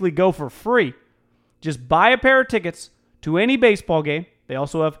can basically go for free. Just buy a pair of tickets to any baseball game. They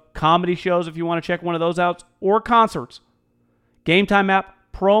also have comedy shows if you want to check one of those out, or concerts. Game Time app,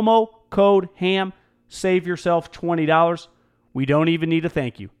 promo code HAM, save yourself $20. We don't even need a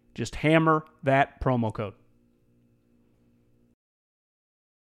thank you. Just hammer that promo code.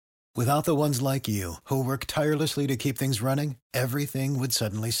 Without the ones like you, who work tirelessly to keep things running, everything would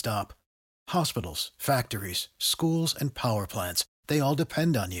suddenly stop. Hospitals, factories, schools, and power plants, they all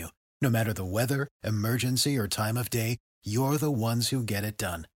depend on you. No matter the weather, emergency, or time of day, you're the ones who get it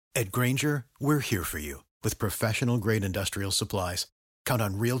done. At Grainger, we're here for you with professional-grade industrial supplies. Count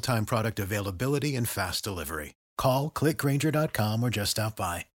on real-time product availability and fast delivery. Call, click Grainger.com, or just stop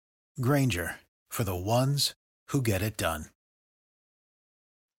by. Grainger, for the ones who get it done.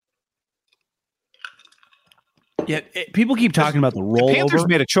 Yet people keep talking about the rollover. The Panthers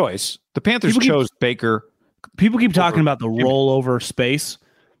made a choice. The Panthers chose Baker. People keep talking about the rollover space.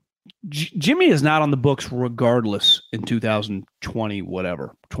 Jimmy is not on the books regardless in 2020,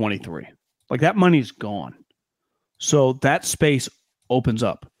 whatever, 23. Like that money's gone. So that space opens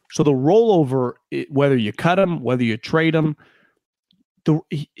up. So the rollover, whether you cut him, whether you trade him,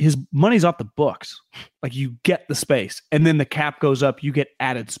 his money's off the books. Like you get the space and then the cap goes up, you get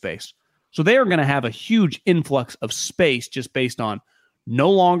added space. So they are going to have a huge influx of space just based on no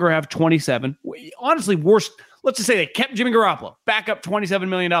longer have 27. Honestly, worst. Let's just say they kept Jimmy Garoppolo, back up $27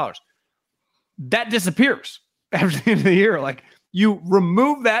 million. That disappears after the end of the year. Like you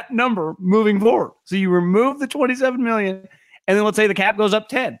remove that number moving forward. So you remove the $27 million, and then let's say the cap goes up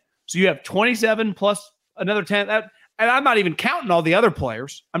 10. So you have 27 plus another 10. And I'm not even counting all the other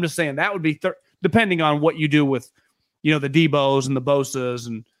players. I'm just saying that would be depending on what you do with, the Debos and the Bosas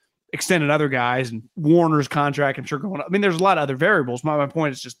and extended other guys and Warner's contract. I'm sure going up. I mean, there's a lot of other variables. My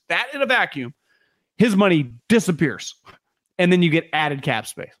point is just that in a vacuum. His money disappears, and then you get added cap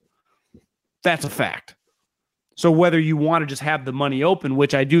space. That's a fact. So whether you want to just have the money open,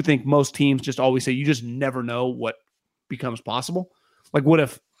 which I do think most teams just always say, you just never know what becomes possible. Like what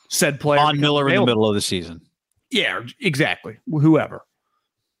if said player Von Miller in the middle of the season? Yeah, exactly. Whoever.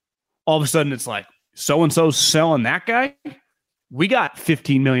 All of a sudden it's like, so-and-so's selling that guy? We got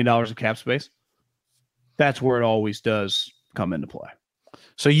 $15 million of cap space. That's where it always does come into play.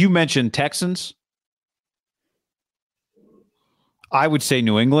 So you mentioned Texans. I would say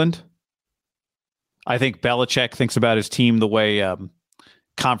New England. I think Belichick thinks about his team the way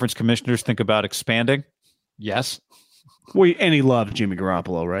conference commissioners think about expanding? Yes. Well, and he loved Jimmy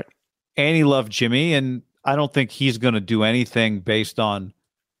Garoppolo, right? And he loved Jimmy, and I don't think he's going to do anything based on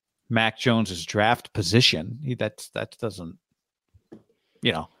Mac Jones's draft position. That doesn't,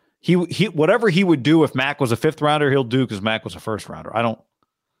 he whatever he would do if Mac was a 5th rounder, he'll do because Mac was a 1st rounder. I don't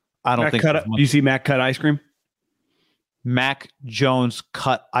Mac think. Do you see Mac cut ice cream? Mac Jones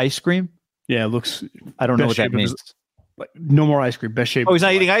cut ice cream? Yeah, it looks. I don't know what that means. No more ice cream. Best shape. Oh, he's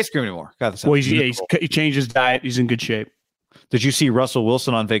not eating ice cream anymore. God, well, he changed his diet. He's in good shape. Did you see Russell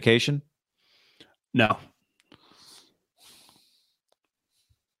Wilson on vacation? No.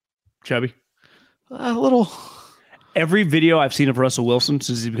 Chubby? A little. Every video I've seen of Russell Wilson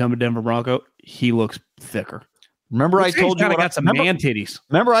since he's become a Denver Bronco, he looks thicker. Remember, I told you he got some man titties.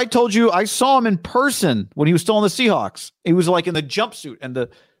 Remember, I told you I saw him in person when he was still on the Seahawks. He was like in the jumpsuit, and the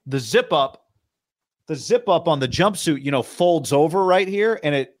zip up on the jumpsuit, folds over right here,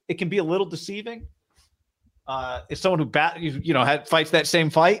 and it can be a little deceiving. If someone who fights that same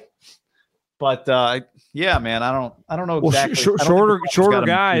fight, but yeah, man, I don't know exactly. Well,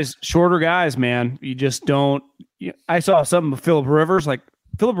 shorter guys, man. You just don't. I saw something with Phillip Rivers,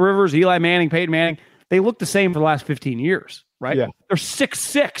 Eli Manning, Peyton Manning. They look the same for the last 15 years, right? Yeah. They're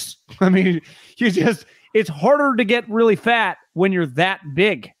 6'6". I mean, it's harder to get really fat when you're that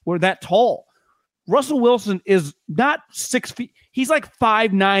big or that tall. Russell Wilson is not 6 feet. He's like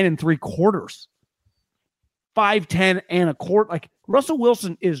 5'9" and 3/4, 5'10" and a quarter. Like Russell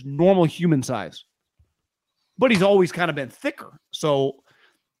Wilson is normal human size, but he's always kind of been thicker. So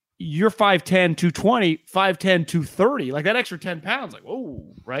you're 5'10", 220, 5'10", 230, like that extra 10 pounds, like, whoa,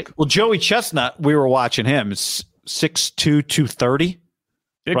 right? Well, Joey Chestnut, we were watching him, is 6'2", 230.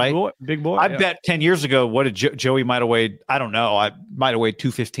 Big boy. I bet 10 years ago, what did Joey might have weighed? I don't know. I might have weighed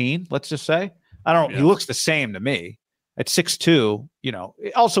 215, let's just say. I don't know. Yeah. He looks the same to me. At 6'2",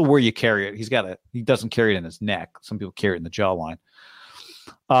 also where you carry it. He doesn't carry it in his neck. Some people carry it in the jawline.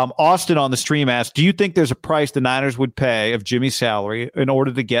 Austin on the stream asked, do you think there's a price the Niners would pay of Jimmy's salary in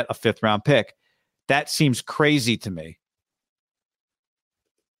order to get a 5th round pick? That seems crazy to me.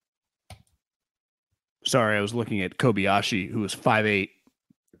 Sorry, I was looking at Kobayashi, who was 5'8".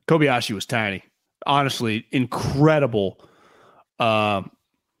 Kobayashi was tiny. Honestly, incredible. At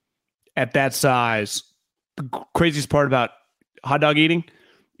that size, the craziest part about hot dog eating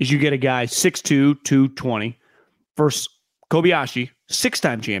is you get a guy 6'2", 220 versus Kobayashi,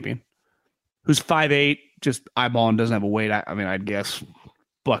 6-time champion, who's 5'8", just eyeballing, doesn't have a weight. I mean, I'd guess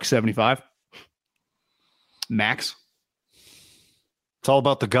 $175 max. It's all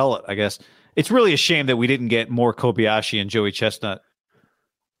about the gullet, I guess. It's really a shame that we didn't get more Kobayashi and Joey Chestnut.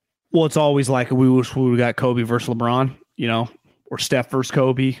 Well, it's always like we wish we got Kobe versus LeBron, or Steph versus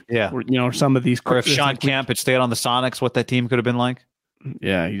Kobe. Yeah. Or, some of these. Or if Sean Kemp had stayed on the Sonics, what that team could have been like.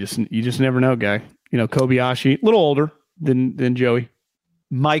 Yeah, you just never know, guy. Kobayashi, a little older than Joey.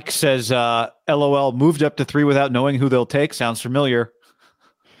 Mike says, LOL, moved up to 3 without knowing who they'll take. Sounds familiar.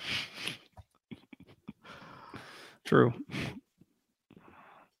 True.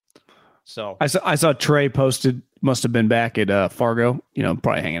 So I saw Trey posted, must have been back at Fargo,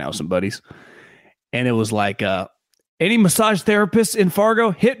 probably hanging out with some buddies. And it was like, any massage therapists in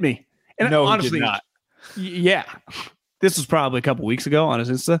Fargo, hit me. And no, honestly, he did not. Yeah. This was probably a couple weeks ago on his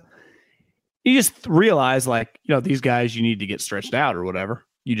Insta. You just realize, these guys, you need to get stretched out or whatever.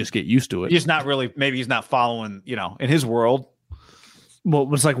 You just get used to it. He's not really, maybe he's not following, in his world. Well, it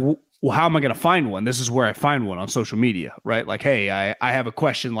was like, well, how am I going to find one? This is where I find one on social media, right? Like, hey, I have a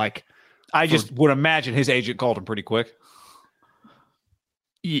question. Like, I just would imagine his agent called him pretty quick.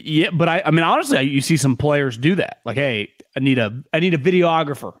 Yeah, but I mean, honestly, you see some players do that. Like, hey, I need a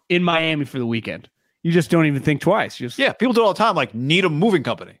videographer in Miami for the weekend. You just don't even think twice. Yeah, people do it all the time. Like, need a moving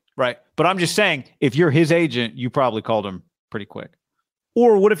company, right? But I'm just saying, if you're his agent, you probably called him pretty quick.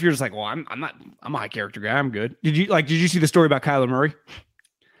 Or what if you're just like, well, I'm a high character guy. I'm good. Did you see the story about Kyler Murray?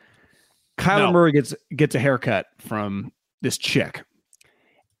 Kyler Murray gets a haircut from this chick,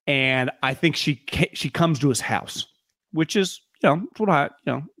 and I think she comes to his house, which is. It's what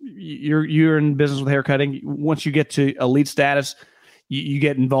you're in business with haircutting. Once you get to elite status, you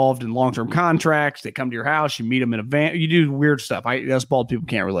get involved in long-term contracts. They come to your house. You meet them in a van. You do weird stuff. Us bald people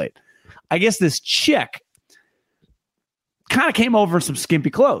can't relate. I guess this chick kind of came over in some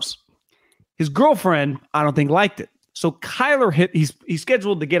skimpy clothes. His girlfriend, I don't think, liked it. So Kyler he's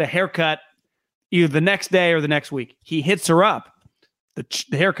scheduled to get a haircut either the next day or the next week. He hits her up, the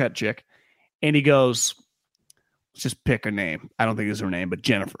haircut chick, and he goes, let's just pick a name. I don't think this is her name, but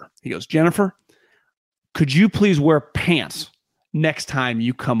Jennifer. He goes, Jennifer, could you please wear pants next time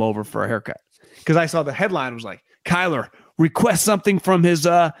you come over for a haircut? Because I saw the headline was like, Kyler request something from his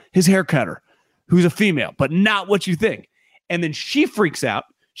hair cutter, who's a female, but not what you think. And then she freaks out.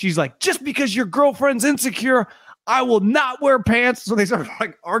 She's like, just because your girlfriend's insecure, I will not wear pants. So they start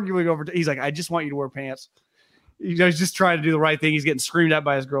like arguing over. He's like, I just want you to wear pants. He's just trying to do the right thing. He's getting screamed at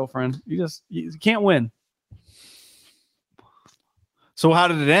by his girlfriend. You can't win. So how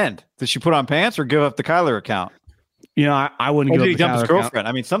did it end? Did she put on pants or give up the Kyler account? You know, I wouldn't give up the dump his girlfriend. Account.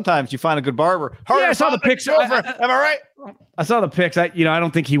 I mean, sometimes you find a good barber. Yeah, I saw the pics. Am I right? I saw the pics. I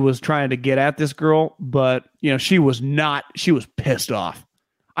don't think he was trying to get at this girl, but she was not. She was pissed off.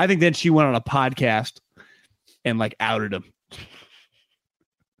 I think then she went on a podcast and like outed him.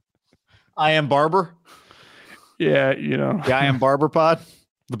 I am barber. Yeah, The I am barber pod.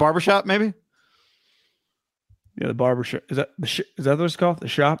 The barbershop, maybe. Yeah, the barbershop. Is that what it's called? The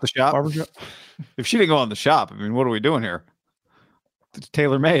shop. The shop. Barbershop. If she didn't go on the shop, I mean, what are we doing here? It's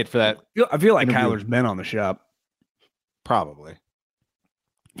tailor made for that. I feel like Kyler's been on the shop. Probably.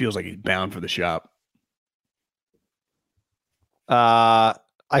 Feels like he's bound for the shop.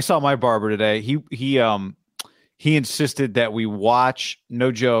 I saw my barber today. He insisted that we watch.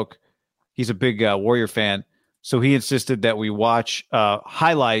 No joke. He's a big Warrior fan, so he insisted that we watch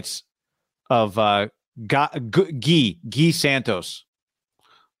highlights of Gui Santos,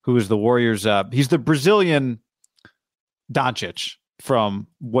 who is the Warriors. He's the Brazilian Doncic from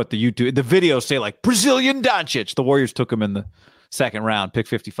what the videos say, like Brazilian Doncic. The Warriors took him in the second round, pick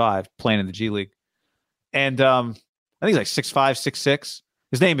 55, playing in the G League. And I think he's like 6'5", 6'6".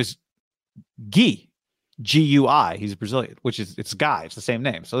 His name is Gui, Gui. He's Brazilian, it's Guy. It's the same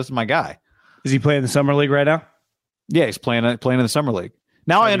name. So this is my guy. Is he playing in the summer league right now? Yeah, he's playing in the summer league.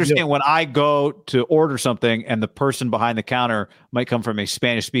 Now I understand when I go to order something and the person behind the counter might come from a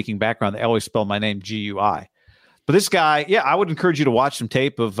Spanish-speaking background, they always spell my name Gui. But this guy, yeah, I would encourage you to watch some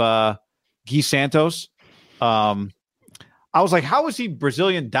tape of Gui Santos. I was like, how is he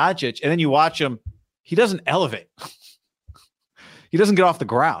Brazilian Doncic? And then you watch him, he doesn't elevate. He doesn't get off the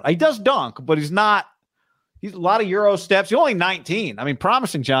ground. He does dunk, but he's a lot of Euro steps. He's only 19. I mean,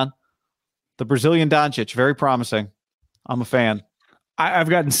 promising, John. The Brazilian Doncic, very promising. I'm a fan. I've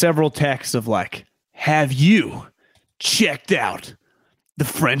gotten several texts of like, have you checked out the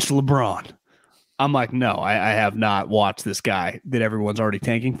French LeBron? I'm like, no, I have not watched this guy that everyone's already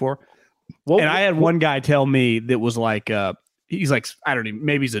tanking for. And I had one guy tell me that was like, he's like, I don't even,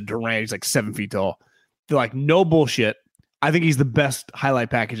 maybe he's a Durant. He's like 7 feet tall. They're like, no bullshit. I think he's the best highlight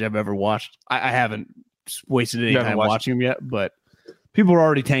package I've ever watched. I haven't wasted any time watching him yet, but people are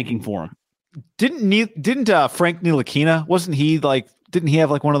already tanking for him. Didn't Frank Ntilikina, didn't he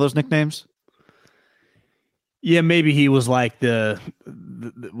have like one of those nicknames? Yeah, maybe he was like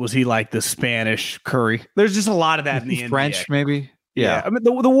was he like the Spanish Curry? There's just a lot of that in the French, NBA. maybe. Yeah. I mean,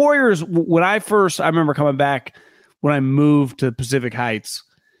 the Warriors, when I remember coming back when I moved to Pacific Heights,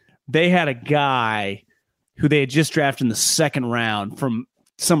 they had a guy who they had just drafted in the second round from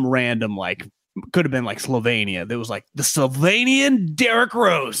some random, like, could have been like Slovenia. That was like the Slovenian Derrick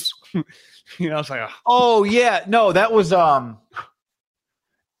Rose. I was like, oh yeah, no, that was I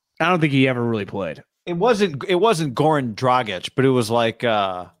don't think he ever really played. It wasn't Goran Dragic, but it was like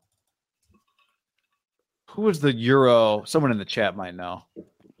who was the Euro? Someone in the chat might know.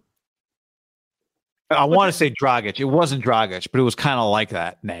 I want to say Dragic. It wasn't Dragic, but it was kind of like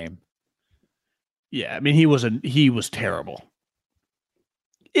that name. Yeah, I mean he was terrible.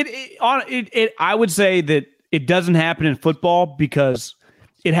 I would say that it doesn't happen in football because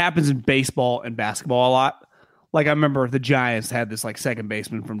it happens in baseball and basketball a lot. Like I remember the Giants had this like second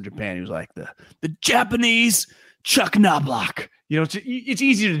baseman from Japan. He was like the Japanese Chuck Knobloch. It's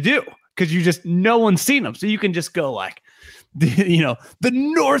easy to do because no one's seen him. So you can just go like, the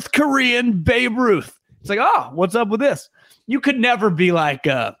North Korean Babe Ruth. It's like, oh, what's up with this? You could never be like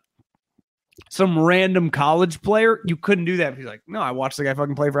some random college player. You couldn't do that. He's like, no, I watched the guy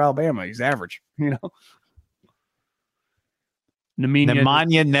fucking play for Alabama. He's average, Nemanja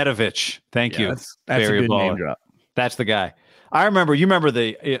Nedovic. Thank you. That's a good name drop. That's the guy. You remember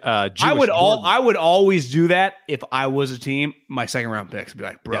the Jewish I would always do that if I was a team. My second round picks would be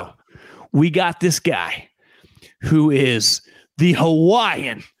like, bro, we got this guy who is the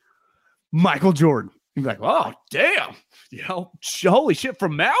Hawaiian Michael Jordan. You'd be like, oh, damn. Holy shit,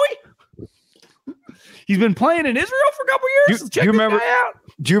 from Maui? He's been playing in Israel for a couple years. Do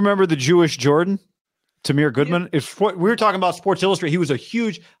you remember the Jewish Jordan? Tamir Goodman. Yeah. We were talking about Sports Illustrated. He was I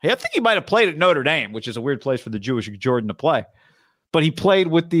think he might have played at Notre Dame, which is a weird place for the Jewish Jordan to play. But he played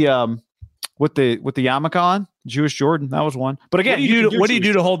with the yarmulke on. Jewish Jordan, that was one. But again, what do you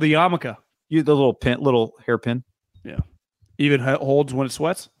do to hold the yarmulke? The little hairpin. Yeah. Even holds when it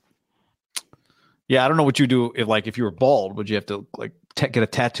sweats? Yeah, I don't know what you do if you were bald. Would you have to get a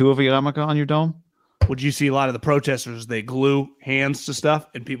tattoo of a yarmulke on your dome? Would you see a lot of the protesters? They glue hands to stuff,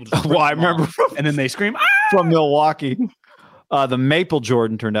 and people just well, I remember and then they scream from Milwaukee. The Maple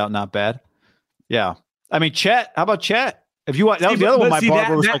Jordan turned out not bad. Yeah, I mean, Chet. How about Chet? If you want, that was the other one. My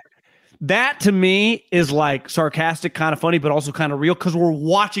barber was like. That to me is like sarcastic, kind of funny, but also kind of real because we're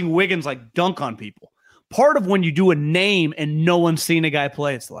watching Wiggins like dunk on people. Part of when you do a name and no one's seen a guy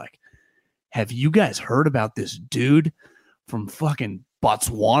play, it's like, have you guys heard about this dude from fucking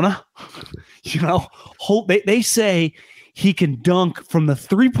Botswana? They say he can dunk from the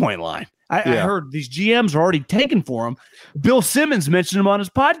 3-point line. I heard these GMs are already taken for him. Bill Simmons mentioned him on his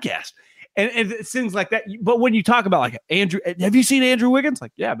podcast. And it's things like that. But when you talk about like Andrew, have you seen Andrew Wiggins?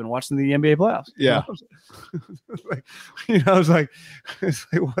 Like, yeah, I've been watching the NBA playoffs. Yeah. It's like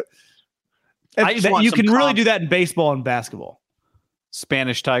what? You can really do that in baseball and basketball.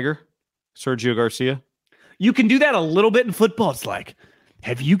 Spanish Tiger, Sergio Garcia. You can do that a little bit in football. It's like,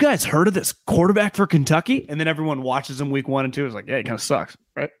 have you guys heard of this quarterback for Kentucky? And then everyone watches him week 1 and 2. It's like, yeah, he kind of sucks,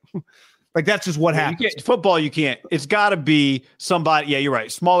 right? Like, that's just what happens. Football, you can't. It's got to be somebody. Yeah, you're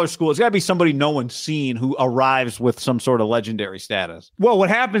right. Smaller school. It's got to be somebody no one's seen who arrives with some sort of legendary status. Well, what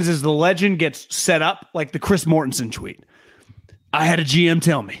happens is the legend gets set up like the Chris Mortensen tweet. I had a GM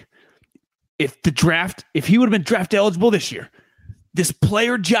tell me if he would have been draft eligible this year, this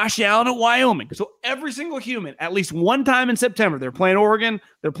player, Josh Allen at Wyoming. So every single human, at least one time in September, they're playing Oregon,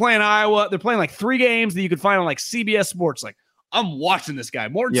 they're playing Iowa, they're playing like 3 games that you could find on like CBS Sports. Like, I'm watching this guy.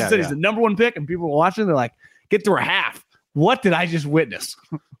 Mortensen said he's the number 1 pick, and people are watching. They're like, get through a half. What did I just witness?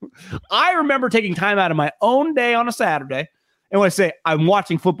 I remember taking time out of my own day on a Saturday. And when I say I'm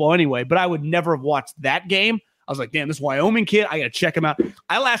watching football anyway, but I would never have watched that game. I was like, damn, this Wyoming kid, I got to check him out.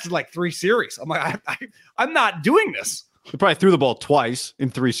 I lasted like 3 series. I'm like, I'm not doing this. You probably threw the ball twice in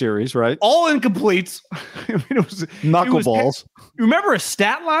 3 series, right? All incompletes. I mean, it was knuckleballs. Remember a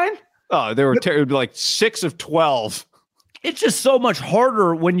stat line? Oh, they were it would be like 6 of 12. It's just so much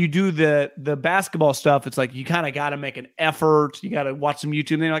harder when you do the basketball stuff. It's like you kind of got to make an effort. You got to watch some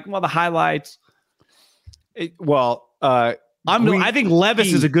YouTube. And they're like, well, the highlights. I think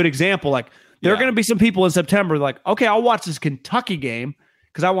Levis is a good example. Like, there are going to be some people in September like, okay, I'll watch this Kentucky game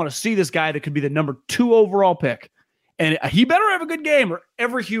because I want to see this guy that could be the number 2 overall pick. And he better have a good game or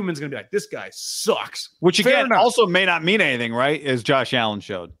every human's going to be like, this guy sucks. Which, again, also may not mean anything, right? As Josh Allen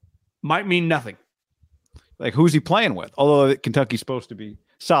showed. Might mean nothing. Like, who's he playing with? Although Kentucky's supposed to be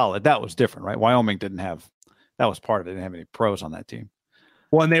solid. That was different, right? Wyoming didn't have – that was part of it. They didn't have any pros on that team.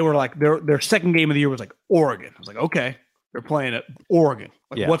 Well, and they were like – their second game of the year was like Oregon. I was like, okay, they're playing at Oregon.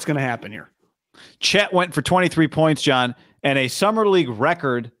 Like, what's going to happen here? Chet went for 23 points, John, and a Summer League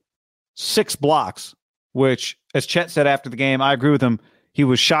record 6 blocks, which, as Chet said after the game, I agree with him. He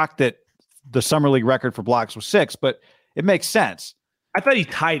was shocked that the Summer League record for blocks was 6, but it makes sense. I thought he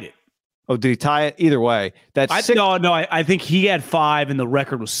tied it. Oh, did he tie it? Either way. I think he had 5 and the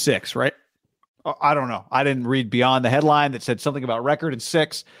record was 6, right? I don't know. I didn't read beyond the headline that said something about record and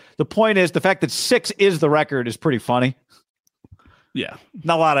 6. The point is, the fact that 6 is the record is pretty funny. Yeah.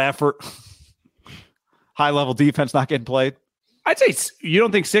 Not a lot of effort. High-level defense not getting played. I'd say you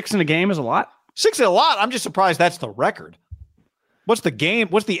don't think 6 in a game is a lot? 6 is a lot. I'm just surprised that's the record. What's the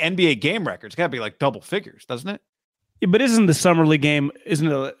NBA game record? It's got to be like double figures, doesn't it? Yeah, but isn't the Summer League game, isn't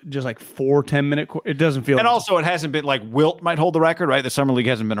it just like 4 10-minute? It doesn't feel. And also, it hasn't been like Wilt might hold the record, right? The Summer League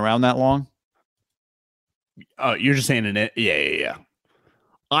hasn't been around that long. Oh, you're just saying it. Yeah.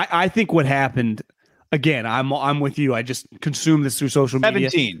 I think what happened, again, I'm with you. I just consumed this through social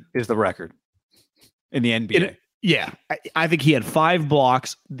media. 17 is the record in the NBA. I think he had 5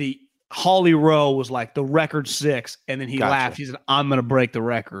 blocks. The Holly Rowe was like the record 6, and then he laughed. He said, I'm going to break the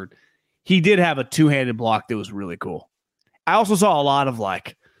record. He did have a 2-handed block that was really cool. I also saw a lot of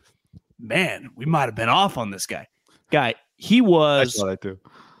like, man, we might have been off on this guy. He was. That's what I do.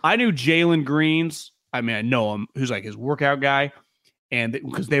 I knew Jalen Greens. I mean, I know him, who's like his workout guy. And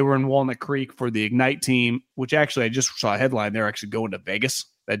because they were in Walnut Creek for the Ignite team, which actually I just saw a headline. They're actually going to Vegas.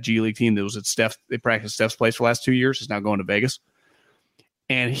 That G League team that was at Steph, they practiced Steph's place for the last 2 years, is now going to Vegas.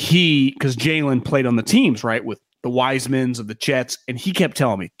 And because Jalen played on the teams, right, with the Wisemans of the Chets, and he kept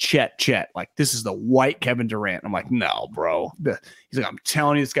telling me, Chet, like, this is the white Kevin Durant. I'm like, no, bro. He's like, I'm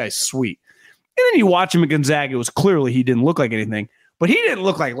telling you, this guy's sweet. And then you watch him at Gonzaga. It was clearly he didn't look like anything, but he didn't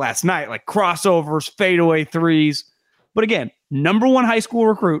look like last night, like crossovers, fadeaway threes. But again, number one high school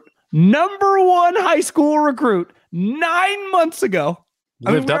recruit 9 months ago.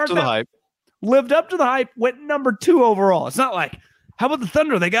 Lived up to the hype. Went number 2 overall. It's not like, how about the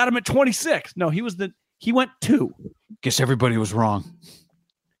Thunder? They got him at 26. No, he went 2. Guess everybody was wrong.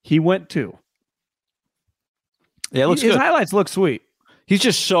 He went 2. Yeah, it looks his good. highlights look sweet. He's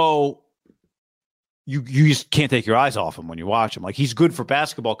just so you just can't take your eyes off him when you watch him. Like he's good for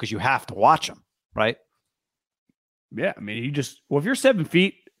basketball because you have to watch him, right? Yeah, I mean, if you're 7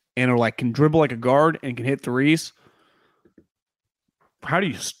 feet and are like can dribble like a guard and can hit threes, how do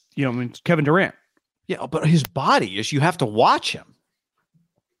you I mean, Kevin Durant. Yeah, but his body is you have to watch him.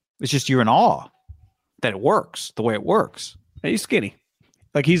 It's just you're in awe that it works the way it works. He's skinny.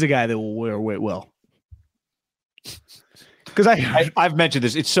 Like he's a guy that will wear weight well. Because I've mentioned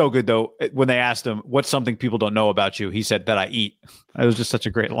this. It's so good though. When they asked him what's something people don't know about you, he said that I eat. It was just such a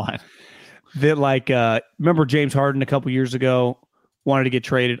great line. That remember James Harden a couple years ago wanted to get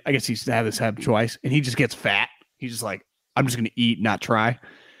traded. I guess he's had this happen twice, and he just gets fat. He's just like, I'm just going to eat, not try.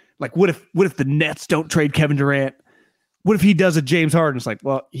 Like, what if the Nets don't trade Kevin Durant? What if he does a James Harden? It's like,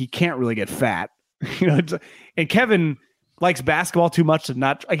 well, he can't really get fat, and Kevin likes basketball too much to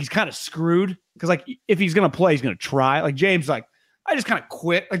not like he's kind of screwed because like if he's going to play, he's going to try. Like James, like I just kind of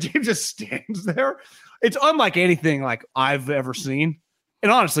quit. Like James just stands there. It's unlike anything like I've ever seen.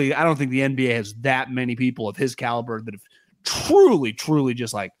 And honestly, I don't think the NBA has that many people of his caliber that have truly, truly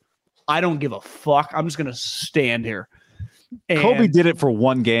just like, I don't give a fuck. I'm just going to stand here. And Kobe did it for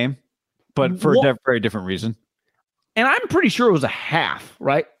one game, but for a very different reason. And I'm pretty sure it was a half,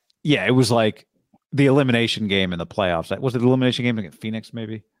 right? Yeah, it was like the elimination game in the playoffs. Was it the elimination game against Phoenix,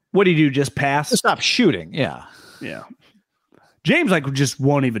 maybe? What do you do? Just pass? Stop shooting. Yeah. Yeah. James just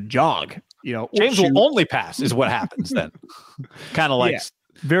won't even jog. James will only pass is what happens then. Kind of like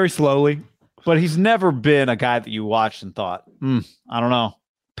very slowly. But he's never been a guy that you watched and thought, I don't know,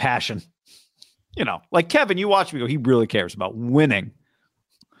 passion. Like Kevin, you watch me go, he really cares about winning.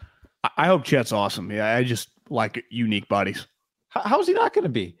 I hope Chet's awesome. Yeah, I just like unique bodies. How's he not going to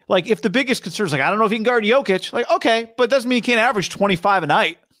be? Like, if the biggest concern is like, I don't know if he can guard Jokic, like, okay, but it doesn't mean he can't average 25 a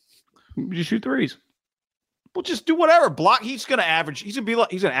night. Just shoot threes. Well, just do whatever. Block. He's going to average. He's going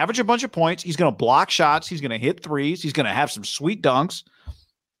to average a bunch of points. He's going to block shots. He's going to hit threes. He's going to have some sweet dunks.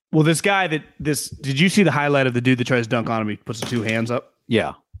 Well, this guy did you see the highlight of the dude that tries to dunk on him? He puts the two hands up.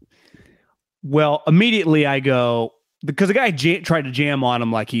 Yeah. Well, immediately I go, because the guy tried to jam on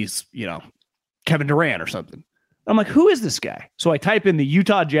him like he's, Kevin Durant or something. I'm like, who is this guy? So I type in the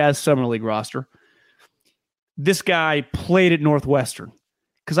Utah Jazz Summer League roster. This guy played at Northwestern.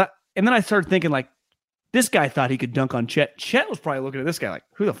 And then I started thinking like, this guy thought he could dunk on Chet. Chet was probably looking at this guy like,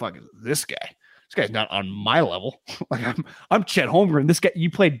 who the fuck is this guy? This guy's not on my level. Like I'm Chet Holmgren. This guy, you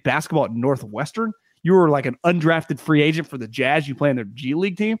played basketball at Northwestern. You were like an undrafted free agent for the Jazz. You play in their G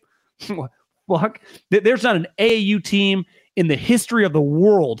League team. Fuck. There's not an AAU team in the history of the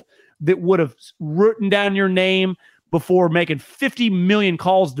world that would have written down your name before making 50 million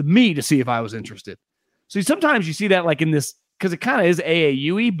calls to me to see if I was interested. So sometimes you see that like in this, because it kind of is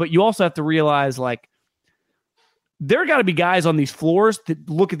AAU-y, but you also have to realize like, there got to be guys on these floors that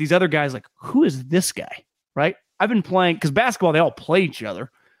look at these other guys like, who is this guy? Right? I've been playing because basketball, they all play each other.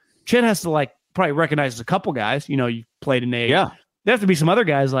 Chet has to like probably recognize a couple guys. You played in a. Yeah. There have to be some other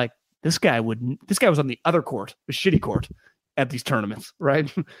guys like this guy was on the other court, the shitty court at these tournaments,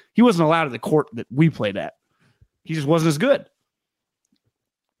 right? He wasn't allowed at the court that we played at. He just wasn't as good.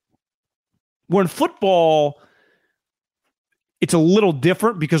 Where in football, it's a little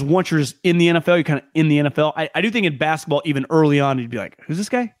different because once you're just in the NFL, you're kind of in the NFL. I do think in basketball, even early on, you'd be like, who's this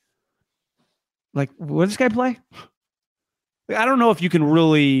guy? Like, what does this guy play? I don't know if you can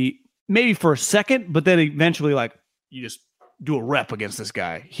really, maybe for a second, but then eventually, like, you just do a rep against this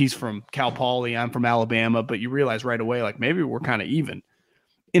guy. He's from Cal Poly, I'm from Alabama, but you realize right away, like, maybe we're kind of even.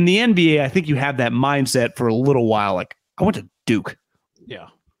 In the NBA, I think you have that mindset for a little while. Like, I went to Duke. Yeah.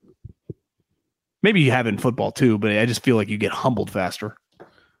 Maybe you have in football too, but I just feel like you get humbled faster.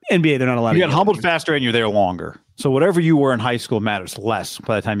 NBA, they're not allowed. You get humbled faster, and you're there longer. So whatever you were in high school matters less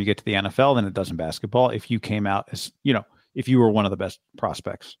by the time you get to the NFL than it does in basketball. If you came out as, if you were one of the best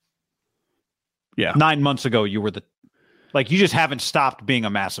prospects. Yeah. 9 months ago, you were you just haven't stopped being a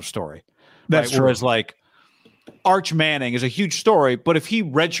massive story. That's right? true. Whereas like Arch Manning is a huge story, but if he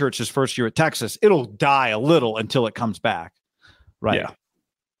redshirts his first year at Texas, it'll die a little until it comes back. Right. Yeah.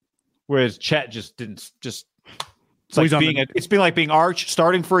 Whereas Chet just didn't it's been like being Arch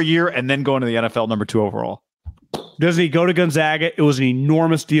starting for a year and then going to the NFL number 2 overall. Doesn't he go to Gonzaga? It was an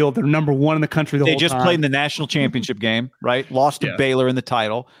enormous deal. They're number 1 in the country the whole time. They just played in the national championship game, right? Lost to Baylor in the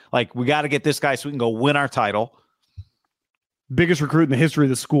title. Like, we got to get this guy so we can go win our title. Biggest recruit in the history of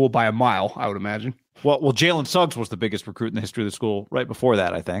the school by a mile, I would imagine. Well, Jalen Suggs was the biggest recruit in the history of the school right before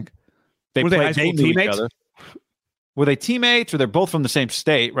that, I think. Were they high school teammates? Were they teammates or they're both from the same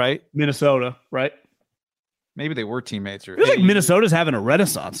state, right? Minnesota, right? Maybe they were teammates. It feels like Minnesota's having a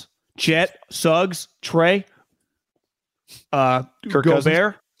renaissance. Chet, Suggs, Trey.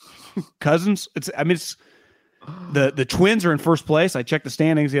 Gobert, Cousins. It's the Twins are in first place. I checked the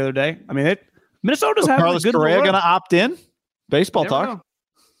standings the other day. I mean, Minnesota's having Carlos a good Correa run. going to opt in? Baseball talk.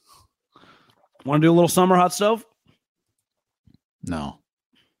 Want to do a little summer hot stove? No.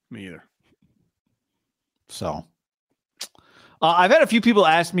 Me either. So I've had a few people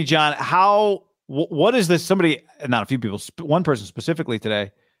ask me, John, what is this? Somebody, not a few people, one person specifically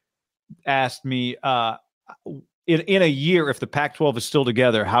today asked me, in a year, if the Pac-12 is still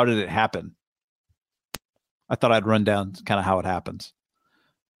together, how did it happen? I thought I'd run down kind of how it happens.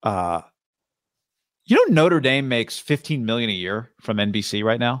 Notre Dame makes $15 million a year from NBC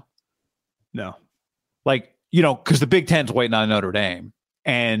right now. No, because the Big Ten's waiting on Notre Dame,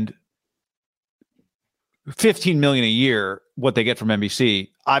 and $15 million a year, what they get from NBC,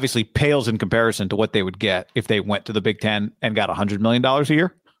 obviously pales in comparison to what they would get if they went to the Big Ten and got $100 million a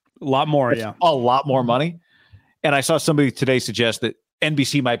year. A lot more, yeah. A lot more money. And I saw somebody today suggest that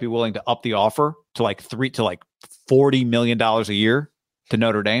NBC might be willing to up the offer to $40 million a year to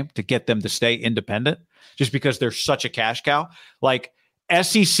Notre Dame to get them to stay independent, just because they're such a cash cow. Like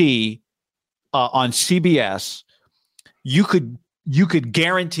SEC on CBS, you could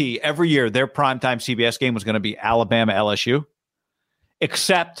guarantee every year their primetime CBS game was going to be Alabama LSU,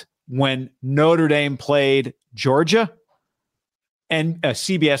 except when Notre Dame played Georgia, and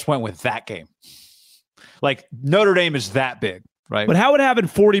CBS went with that game. Like Notre Dame is that big, right? But how would having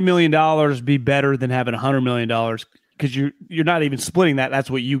 $40 million be better than having $100 million? Because you're not even splitting that. That's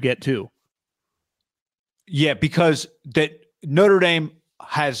what you get too. Yeah, because that Notre Dame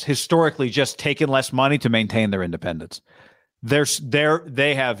has historically just taken less money to maintain their independence.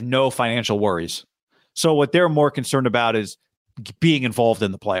 They have no financial worries. So what they're more concerned about is being involved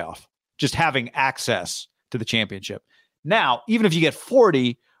in the playoff, just having access to the championship. Now, even if you get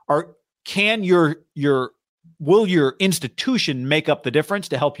 40, will your institution make up the difference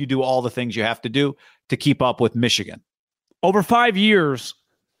to help you do all the things you have to do to keep up with Michigan? Over 5 years,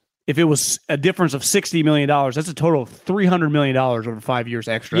 if it was a difference of $60 million, that's a total of $300 million over 5 years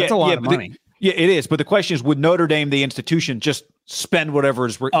extra. That's a lot of money. Yeah, it is. But the question is, would Notre Dame, the institution, just spend whatever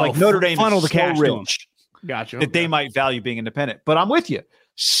is like Notre Dame funnel is the cash so rich gotcha. that they might value being independent. But I'm with you.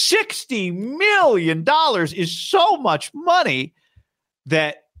 $60 million is so much money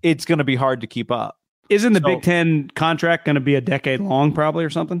that it's going to be hard to keep up. Isn't the Big Ten contract going to be a decade long probably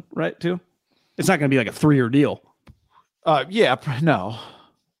or something, right, too? It's not going to be like a 3-year deal. No.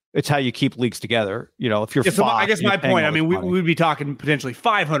 It's how you keep leagues together. If you're so I guess my point, I mean, we'd be talking potentially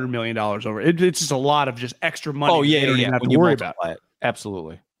 $500 million over. It's just a lot of just extra money. Oh, yeah, you don't even have to worry about it.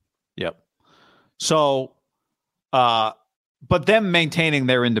 Absolutely. Yep. So, but them maintaining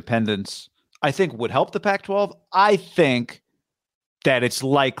their independence, I think, would help the Pac-12. I think that it's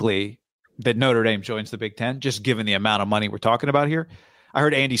likely that Notre Dame joins the Big Ten, just given the amount of money we're talking about here. I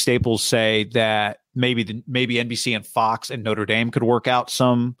heard Andy Staples say that maybe NBC and Fox and Notre Dame could work out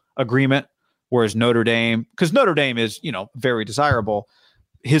some agreement, whereas Notre Dame, because Notre Dame is, very desirable.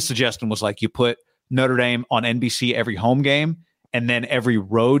 His suggestion was like you put Notre Dame on NBC every home game, and then every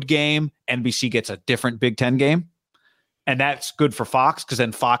road game, NBC gets a different Big Ten game. And that's good for Fox, because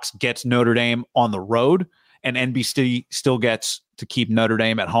then Fox gets Notre Dame on the road, and NBC still gets to keep Notre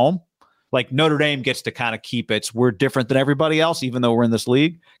Dame at home. Like Notre Dame gets to kind of keep we're different than everybody else, even though we're in this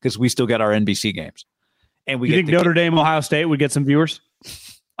league, because we still get our NBC games. And you think Notre Dame, Ohio State would get some viewers?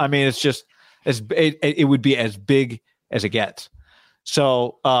 I mean, it's just it would be as big as it gets.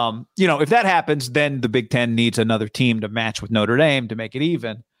 So, if that happens, then the Big Ten needs another team to match with Notre Dame to make it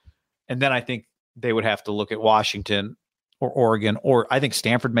even. And then I think they would have to look at Washington or Oregon, or I think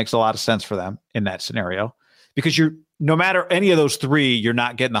Stanford makes a lot of sense for them in that scenario, because no matter any of those three, you're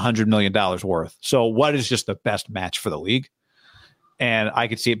not getting $100 million worth. So what is just the best match for the league? And I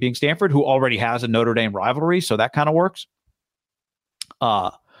could see it being Stanford, who already has a Notre Dame rivalry. So that kind of works.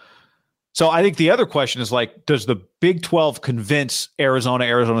 So I think the other question is does the Big 12 convince Arizona,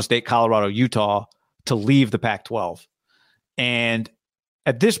 Arizona State, Colorado, Utah to leave the Pac-12? And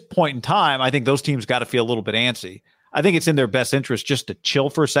at this point in time, I think those teams got to feel a little bit antsy. I think it's in their best interest just to chill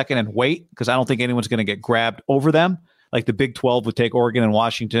for a second and wait, because I don't think anyone's going to get grabbed over them. Like the Big 12 would take Oregon and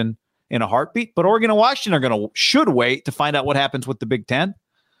Washington in a heartbeat, but Oregon and Washington should wait to find out what happens with the Big 10.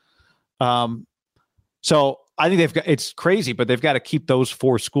 So I think it's crazy, but they've got to keep those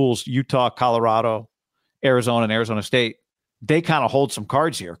four schools, Utah, Colorado, Arizona, and Arizona State. They kind of hold some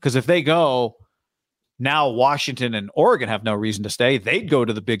cards here, because if they go, now Washington and Oregon have no reason to stay. They'd go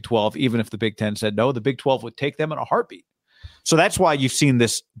to the Big 12, even if the Big 10 said no. The Big 12 would take them in a heartbeat. So that's why you've seen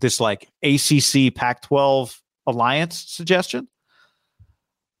this like ACC Pac-12 alliance suggestion,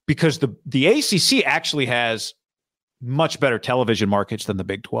 because the ACC actually has much better television markets than the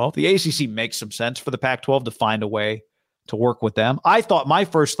Big 12. The ACC makes some sense for the Pac-12 to find a way to work with them. My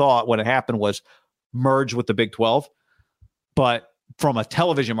first thought when it happened was merge with the Big 12, but from a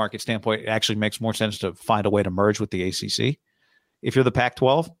television market standpoint, it actually makes more sense to find a way to merge with the ACC. If you're the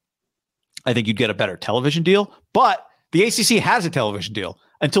Pac-12, I think you'd get a better television deal, but the ACC has a television deal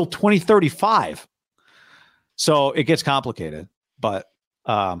until 2035. So it gets complicated, but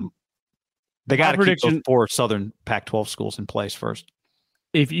they got to keep those 4 Southern Pac-12 schools in place first.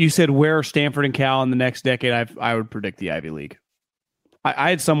 If you said where Stanford and Cal in the next decade, I would predict the Ivy League. I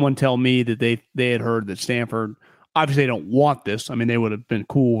had someone tell me that they had heard that Stanford, obviously they don't want this. I mean, they would have been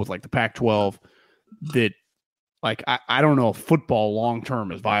cool with like the Pac-12 that like, I don't know if football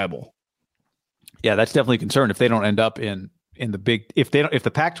long-term is viable. Yeah, that's definitely a concern if they don't end up in the big, if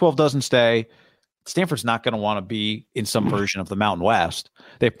the Pac-12 doesn't stay, Stanford's not going to want to be in some version of the Mountain West.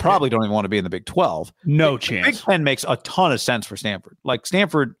 They probably don't even want to be in the Big 12. No chance. Big 10 makes a ton of sense for Stanford. Like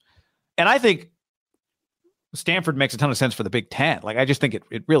Stanford, and I think Stanford makes a ton of sense for the Big 10. Like I just think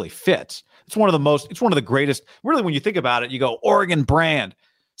it really fits. It's one of the greatest, really when you think about it, you go Oregon brand.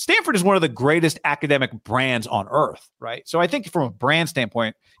 Stanford is one of the greatest academic brands on earth, right? So I think from a brand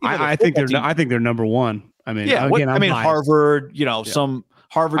standpoint, I think they're number one. I mean, yeah, again, Harvard,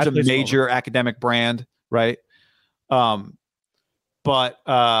 Harvard's a major academic brand, right? But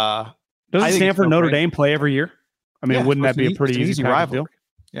doesn't Stanford Notre Dame play every year? I mean, wouldn't that be a pretty easy rivalry?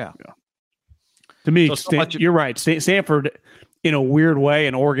 Yeah. To me, you're right. Stanford, in a weird way,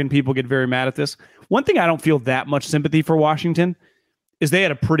 and Oregon people get very mad at this. One thing I don't feel that much sympathy for Washington is they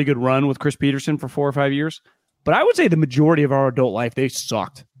had a pretty good run with Chris Peterson for 4 or 5 years. But I would say the majority of our adult life, they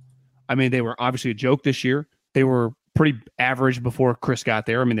sucked. I mean, they were obviously a joke this year. They were pretty average before Chris got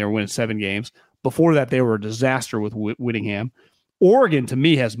there. I mean, they were winning 7 games. Before that, they were a disaster with Whittingham. Oregon, to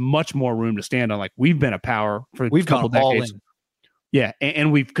me, has much more room to stand on. Like, we've been a power for a couple decades. Yeah,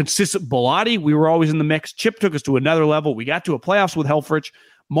 and we've consistent. Bellotti, we were always in the mix. Chip took us to another level. We got to a playoffs with Helfrich.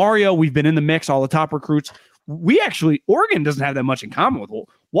 Mario, we've been in the mix, all the top recruits. Oregon doesn't have that much in common with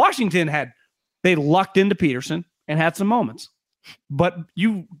Washington. They lucked into Peterson and had some moments. But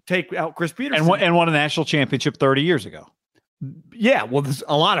you take out Chris Peterson. And won a national championship 30 years ago. Yeah, well, there's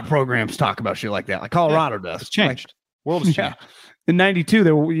a lot of programs talk about shit like that. Like Colorado does. It's changed. World has changed. In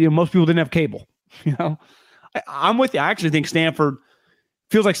 92, most people didn't have cable. I'm with you. I actually think Stanford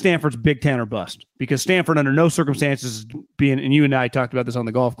feels like Stanford's Big Ten or bust because Stanford, under no circumstances, and you and I talked about this on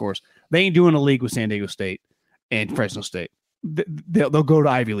the golf course, they ain't doing a league with San Diego State and Fresno State. They'll go to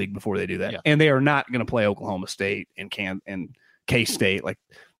Ivy League before they do that, and they are not going to play Oklahoma State and K-State. Like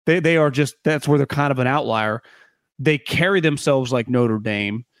they are just, that's where they're kind of an outlier. They carry themselves like Notre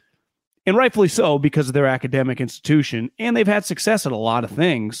Dame, and rightfully so because of their academic institution, and they've had success at a lot of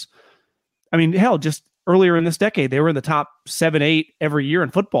things. I mean, hell, just earlier in this decade, they were in the top 7-8 every year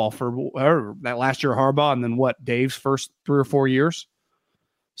in football for that last year, Harbaugh, and then Dave's first 3 or 4 years.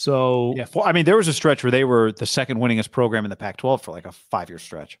 So, there was a stretch where they were the second winningest program in the Pac-12 for like a 5-year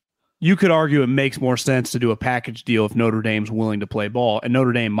stretch. You could argue it makes more sense to do a package deal if Notre Dame's willing to play ball, and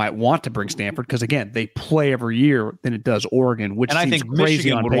Notre Dame might want to bring Stanford because, again, they play every year than it does Oregon, which I think crazy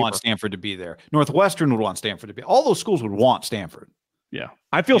Michigan would want Stanford to be there. Northwestern would want Stanford to be. All those schools would want Stanford. Yeah,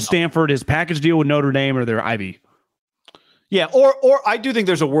 I feel Stanford is package deal with Notre Dame or their Ivy. Yeah, or I do think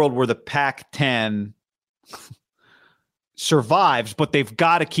there's a world where the Pac-10 survives, but they've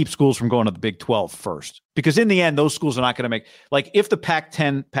got to keep schools from going to the Big 12 first. Because in the end, those schools are not going to make, like, if the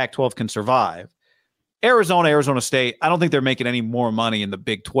Pac-10, Pac-12 can survive, Arizona State, I don't think they're making any more money in the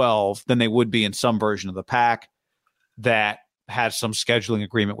Big 12 than they would be in some version of the Pac that has some scheduling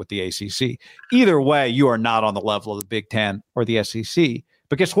agreement with the ACC. Either way, you are not on the level of the Big 10 or the SEC.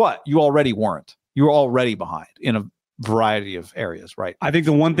 But guess what? You already weren't. You were already behind in a variety of areas, right? I think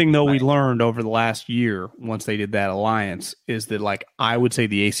the one thing, though, we learned over the last year, once they did that alliance, is that, like, I would say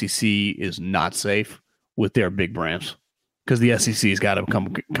the ACC is not safe with their big brands because the SEC's got to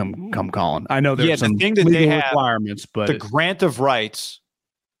come calling. I know there's some thing that they have requirements, but the grant of rights.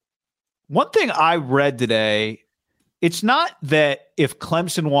 One thing I read today, it's not that if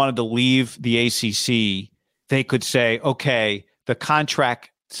Clemson wanted to leave the ACC, they could say, okay, the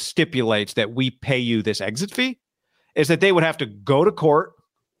contract stipulates that we pay you this exit fee. Is that they would have to go to court,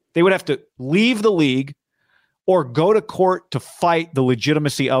 they would have to leave the league, or go to court to fight the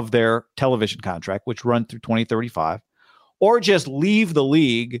legitimacy of their television contract, which run through 2035, or just leave the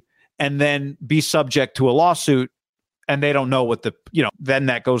league and then be subject to a lawsuit, and they don't know what then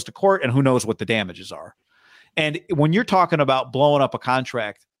that goes to court, and who knows what the damages are. And when you're talking about blowing up a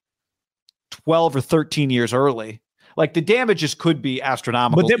contract 12 or 13 years early, Like the damages could be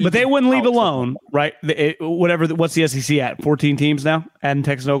astronomical. But they wouldn't leave alone, right? What's the SEC at? 14 teams now? Adding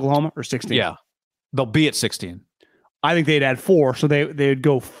Texas and Oklahoma, or 16? Yeah. They'll be at 16. I think they'd add 4, so they'd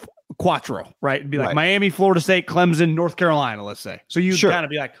go quattro, right? It'd be like Miami, Florida State, Clemson, North Carolina, let's say. So you kind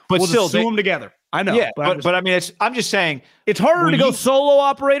of be like, but we'll still just sue them together. I know. Yeah, but I mean, I'm just saying. It's harder to go solo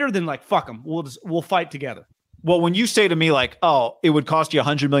operator than like, fuck them. We'll fight together. Well, when you say to me like, oh, it would cost you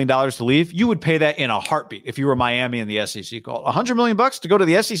 $100 million to leave, you would pay that in a heartbeat if you were Miami and the SEC called. $100 million to go to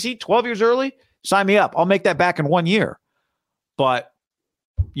the SEC 12 years early? Sign me up. I'll make that back in 1 year. But,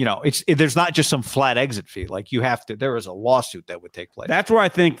 there's not just some flat exit fee. Like you have to, there is a lawsuit that would take place. That's where I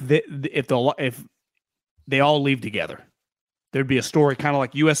think that if they all leave together, there'd be a story kind of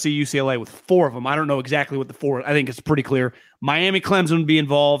like USC, UCLA with 4 of them. I don't know exactly what the 4. I think it's pretty clear. Miami, Clemson would be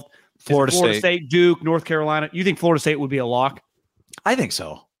involved. Florida State, Duke, North Carolina. You think Florida State would be a lock? I think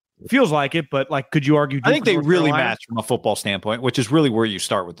so. Feels like it, but like, could you argue? Duke I think they North really Carolina? match from a football standpoint, which is really where you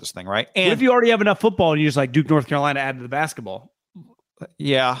start with this thing, right? And what if you already have enough football and you just like Duke, North Carolina add to the basketball?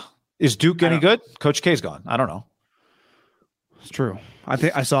 Yeah. Is Duke any good? Coach K's gone. I don't know. It's true. I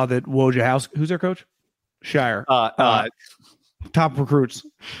think I saw that Woj House. Who's their coach? Shire. Top recruits.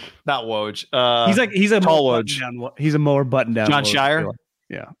 Not Woj. He's a tall Woj. He's a more button down. John Woj. Shire.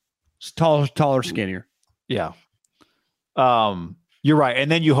 Yeah. Taller, skinnier. Yeah. You're right.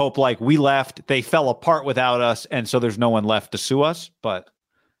 And then you hope like we left, they fell apart without us, and so there's no one left to sue us. But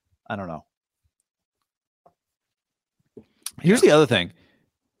I don't know. Here's the other thing.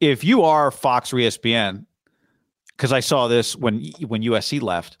 If you are Fox or ESPN, because I saw this when USC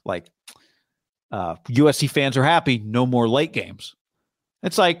left, like USC fans are happy, no more late games.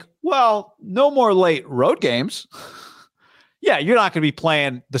 It's like, well, no more late road games. Yeah, you're not going to be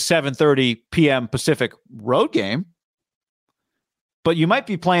playing the 7:30 p.m. Pacific road game, but you might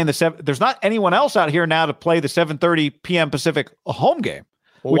be playing there's not anyone else out here now to play the 7:30 p.m. Pacific home game.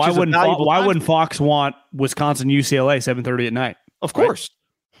 Well, why wouldn't Fox want Wisconsin UCLA 7:30 at night? Of course.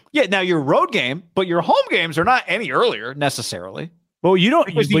 Right? Yeah, now your road game, but your home games are not any earlier necessarily. Well, you don't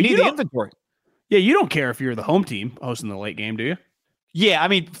because you need the inventory. Yeah, you don't care if you're the home team hosting the late game, do you? Yeah, I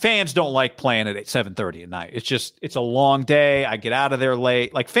mean, fans don't like playing it at 7:30 at night. It's a long day. I get out of there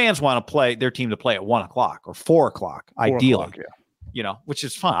late. Like fans want to play their team to play at 1:00 or 4:00, ideally. Yeah. Which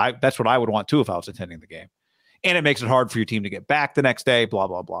is fine. That's what I would want too if I was attending the game. And it makes it hard for your team to get back the next day, blah,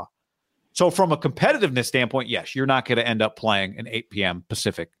 blah, blah. So from a competitiveness standpoint, yes, you're not going to end up playing an 8 p.m.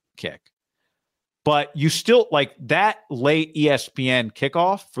 Pacific kick. But you still like that late ESPN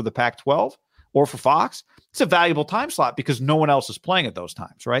kickoff for the Pac-12 or for Fox. It's a valuable time slot because no one else is playing at those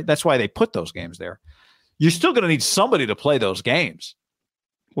times, right? That's why they put those games there. You're still going to need somebody to play those games.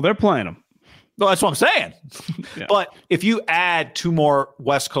 Well, they're playing them. Well, that's what I'm saying. Yeah. But if you add 2 more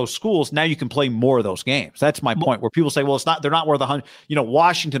West Coast schools, now you can play more of those games. That's my point. Where people say, "Well, they're not worth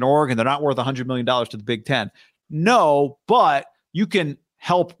Washington, Oregon, they're not worth $100 million to the Big Ten." No, but you can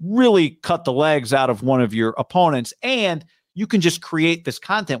help really cut the legs out of one of your opponents, and you can just create this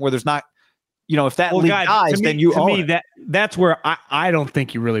content where there's not, if that league dies, then you own it. That's where I don't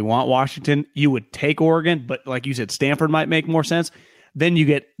think you really want Washington. You would take Oregon, but like you said, Stanford might make more sense. Then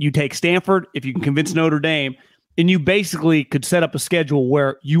you take Stanford, if you can convince Notre Dame, and you basically could set up a schedule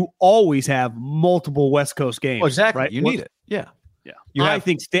where you always have multiple West Coast games. Oh, exactly. Right? You need it. Yeah. I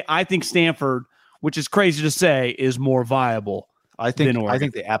think Stanford, which is crazy to say, is more viable. I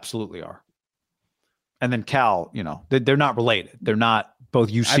think they absolutely are. And then Cal, they're not related. They're not both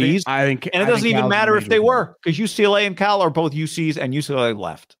UCs. And it doesn't even matter if they were, because UCLA and Cal are both UCs, and UCLA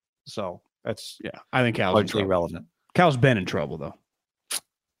left. So that's I think Cal's largely irrelevant. Cal's been in trouble though.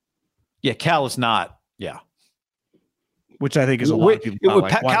 Yeah, Cal is not. Yeah, which I think is a lot of people.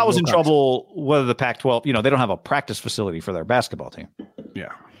 Cal was in trouble. Whether the Pac-12, they don't have a practice facility for their basketball team.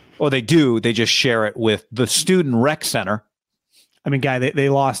 Yeah, or they do. They just share it with the student rec center. I mean, they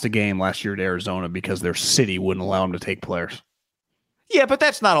lost a game last year to Arizona because their city wouldn't allow them to take players. Yeah, but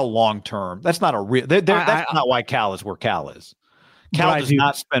that's not a long term. That's not a real. That's not why Cal is where Cal is. Cal does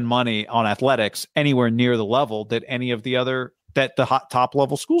not spend money on athletics anywhere near the level that any of the other that the top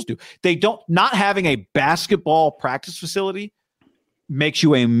level schools do. They don't. Not having a basketball practice facility makes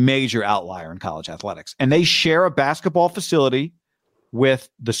you a major outlier in college athletics, and they share a basketball facility with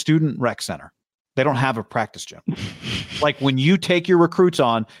the student rec center. They don't have a practice gym. Like when you take your recruits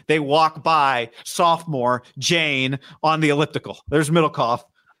on, they walk by sophomore Jane on the elliptical. There's Middlecoff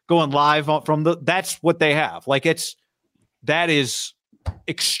going live from that's what they have. Like that is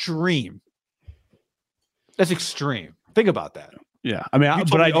extreme. That's extreme. Think about that. Yeah. I mean,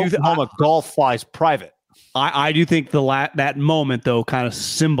 Oklahoma golf flies private. I do think that moment though kind of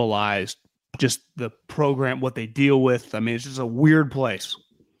symbolized just the program, what they deal with. I mean, it's just a weird place.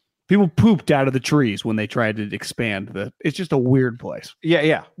 People pooped out of the trees when they tried to expand it's just a weird place.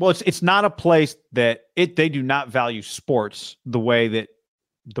 Yeah. Well, it's not a place that they do not value sports the way that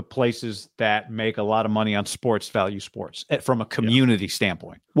the places that make a lot of money on sports value sports from a community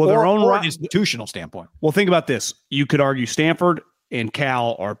standpoint. Well, their own or an institutional standpoint. Well, think about this. You could argue Stanford and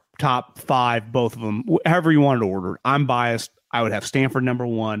Cal are top 5, both of them, however you wanted to order. I'm biased. I would have Stanford number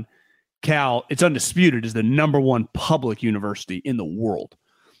 1. Cal, it's undisputed, is the number 1 public university in the world.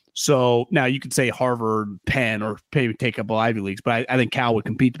 So now you could say Harvard, Penn, or maybe take up Ivy Leagues, but I think Cal would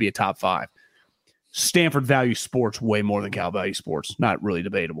compete to be a top 5. Stanford values sports way more than Cal values sports. Not really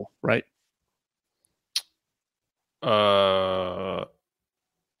debatable, right?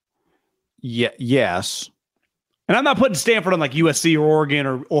 Yes. And I'm not putting Stanford on like USC or Oregon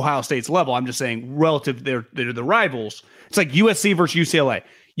or Ohio State's level. I'm just saying relative, they're the rivals. It's like USC versus UCLA.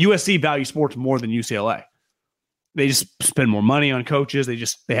 USC values sports more than UCLA. They just spend more money on coaches.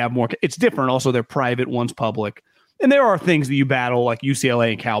 They have more. It's different. Also, they're private, one's public. And there are things that you battle, like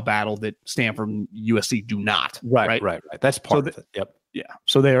UCLA and Cal battle, that Stanford and USC do not. Right. That's part of it. Yep. Yeah.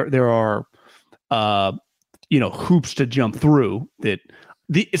 So there are, hoops to jump through that.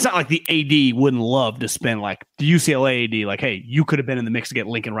 It's not like the AD wouldn't love to spend like the UCLA AD, like, hey, you could have been in the mix to get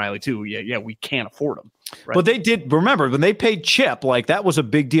Lincoln Riley too. Yeah, we can't afford them. Right? But they did, remember, when they paid Chip, like that was a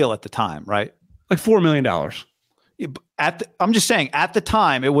big deal at the time, right? Like $4 million. I'm just saying, at the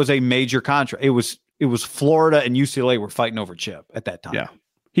time, it was a major contract. It was Florida and UCLA were fighting over Chip at that time. Yeah.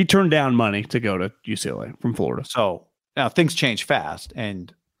 He turned down money to go to UCLA from Florida. So now things change fast,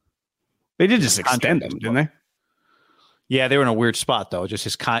 and they did just extend him, didn't they? Yeah, they were in a weird spot though.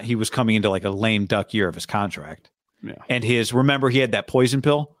 Just he was coming into like a lame duck year of his contract. Yeah. And remember he had that poison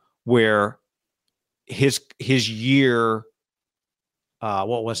pill where his year,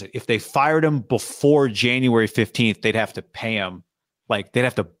 what was it? If they fired him before January 15th, they'd have to pay him, like they'd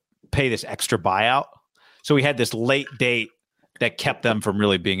have to pay this extra buyout. So he had this late date that kept them from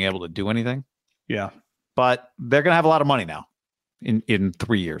really being able to do anything. Yeah. But they're going to have a lot of money now in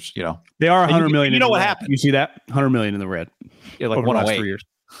 3 years, They are $100 million. You know what happened? You see that? $100 million in the red. Yeah, like over the last 3 years.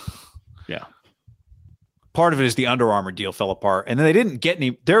 Yeah. Part of it is the Under Armour deal fell apart. And then they didn't get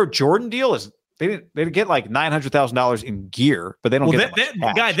their Jordan deal is they didn't get like $900,000 in gear, but they don't get that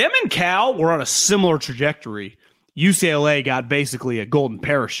much cash. Them and Cal were on a similar trajectory. UCLA got basically a golden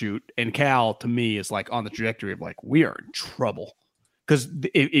parachute, and Cal, to me, is like on the trajectory of like, we are in trouble. Because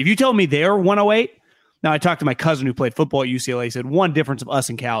if you tell me they're 108, now I talked to my cousin who played football at UCLA. He said one difference of us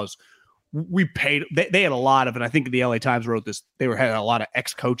and Cal is we paid. They had a lot of, and I think the LA Times wrote this. They had a lot of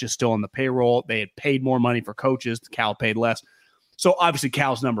ex-coaches still on the payroll. They had paid more money for coaches. Cal paid less. So obviously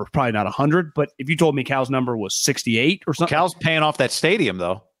Cal's number is probably not 100, but if you told me Cal's number was 68 or something, Cal's paying off that stadium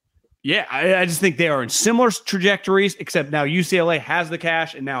though. Yeah, I just think they are in similar trajectories, except now UCLA has the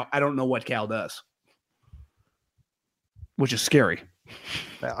cash, and now I don't know what Cal does, which is scary.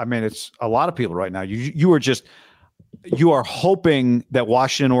 I mean, it's a lot of people right now. You are hoping that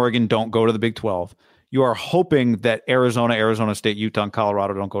Washington, Oregon don't go to the Big 12. You are hoping that Arizona State, Utah, and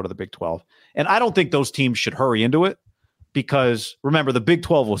Colorado don't go to the Big 12. And I don't think those teams should hurry into it because, remember, the Big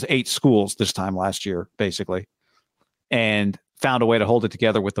 12 was 8 schools this time last year, basically, and found a way to hold it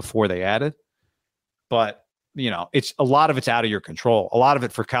together with the 4 they added. But, it's a lot of it's out of your control. A lot of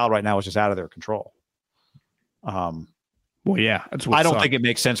it for Cal right now is just out of their control. Well, yeah, that's what I don't think it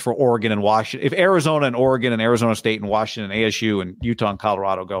makes sense for Oregon and Washington. If Arizona and Oregon and Arizona State and Washington and ASU and Utah and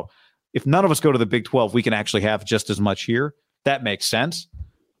Colorado go, if none of us go to the Big 12, we can actually have just as much here. That makes sense.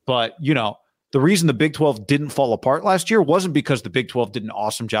 But, the reason the Big 12 didn't fall apart last year wasn't because the Big 12 did an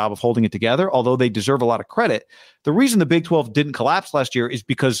awesome job of holding it together, although they deserve a lot of credit. The reason the Big 12 didn't collapse last year is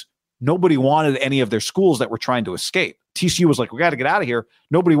because nobody wanted any of their schools that were trying to escape. TCU was like, we got to get out of here.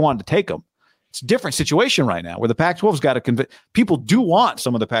 Nobody wanted to take them. It's a different situation right now where the Pac-12's got to convince people do want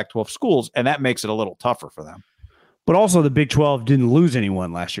some of the Pac-12 schools, and that makes it a little tougher for them. But also the Big 12 didn't lose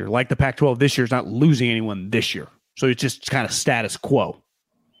anyone last year. Like the Pac-12 this year is not losing anyone this year. So it's just kind of status quo.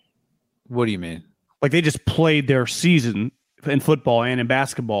 What do you mean? Like they just played their season in football and in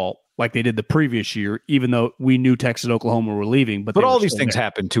basketball like they did the previous year, even though we knew Texas and Oklahoma were leaving. But all these things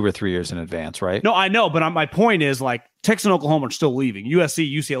happen 2 or 3 years in advance, right? No, I know. But my point is like Texas and Oklahoma are still leaving.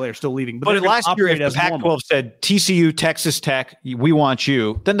 USC, UCLA are still leaving. But last year, if the Pac-12 said TCU, Texas Tech, we want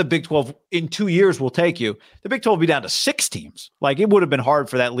you, then the Big 12 in 2 years will take you. The Big 12 will be down to 6 teams. Like it would have been hard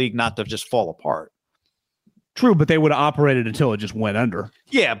for that league not to just fall apart. True, but they would have operated until it just went under.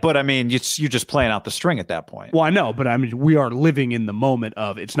 Yeah, but I mean, you're just playing out the string at that point. Well, I know, but I mean, we are living in the moment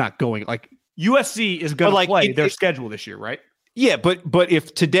of it's not going like USC is going to play their schedule this year, right? Yeah, but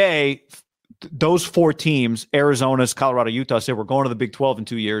if today those 4 teams, Arizona, Colorado, Utah, said we're going to the Big 12 in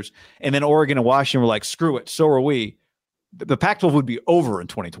 2 years. And then Oregon and Washington were like, screw it. So are we. The Pac-12 would be over in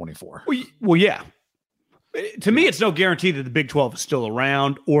 2024. Well, yeah. To me, it's no guarantee that the Big 12 is still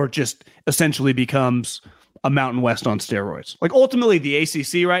around or just essentially becomes a Mountain West on steroids. Like ultimately the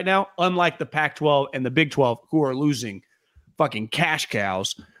ACC right now, unlike the Pac-12 and the Big 12 who are losing fucking cash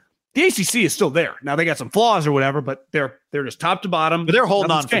cows, the ACC is still there. Now they got some flaws or whatever, but they're just top to bottom. But they're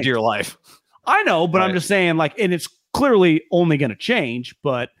holding on for dear life. I know, but right. I'm just saying like, and it's clearly only going to change,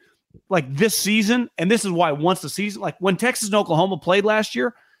 but like this season, and this is why once the season, like when Texas and Oklahoma played last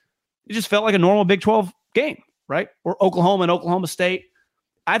year, it just felt like a normal Big 12 game, right? Or Oklahoma and Oklahoma State.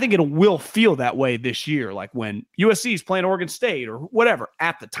 I think it will feel that way this year, like when USC is playing Oregon State or whatever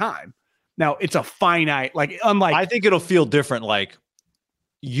at the time. Now it's a finite, like unlike. I think it'll feel different. Like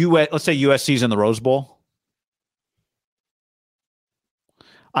let's say USC's in the Rose Bowl.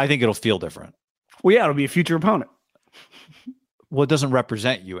 I think it'll feel different. Well, yeah, it'll be a future opponent. Well, it doesn't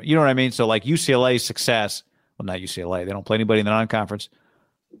represent you. You know what I mean? So like UCLA's success. Well, not UCLA. They don't play anybody in the non-conference.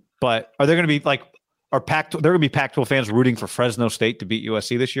 But are there going to be like? Are Pac-12, there going to be Pac-12 fans rooting for Fresno State to beat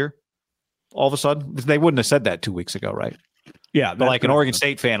USC this year? All of a sudden? They wouldn't have said that 2 weeks ago, right? Yeah. But like an Oregon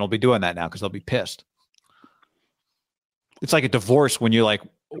State fan will be doing that now because they'll be pissed. It's like a divorce when you're like,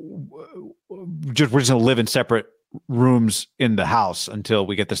 we're just going to live in separate rooms in the house until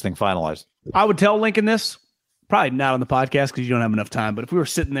we get this thing finalized. I would tell Lincoln this, probably not on the podcast because you don't have enough time, but if we were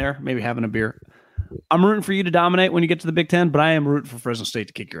sitting there, maybe having a beer, I'm rooting for you to dominate when you get to the Big Ten, but I am rooting for Fresno State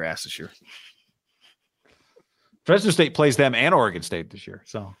to kick your ass this year. Fresno State plays them and Oregon State this year.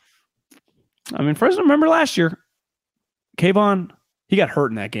 So, I mean, Fresno, remember last year, Kayvon, he got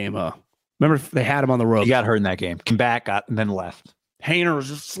hurt in that game. Remember they had him on the ropes. He got hurt in that game. Came back, and then left. Hayner was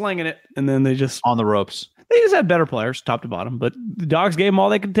just slinging it, and then they just... On the ropes. They just had better players, top to bottom, but the Dogs gave them all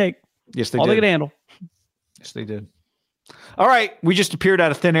they could take. Yes, they did. All they could handle. Yes, they did. All right. We just appeared out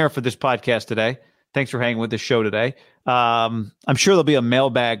of thin air for this podcast today. Thanks for hanging with the show today. I'm sure there'll be a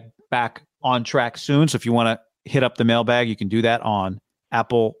mailbag back on track soon, so if you want to hit up the mailbag, you can do that on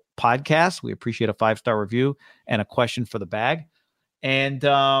Apple Podcasts. We appreciate a 5-star review and a question for the bag. And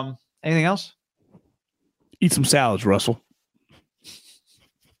anything else? Eat some salads, Russell.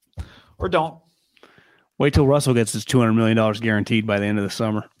 Or don't. Wait till Russell gets his $200 million guaranteed by the end of the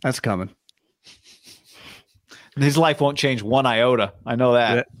summer. That's coming. His life won't change one iota. I know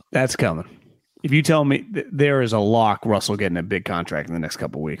that. That's coming. If you tell me there is a lock Russell getting a big contract in the next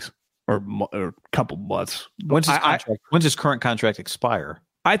couple of weeks. Or couple months. When's his current contract expire?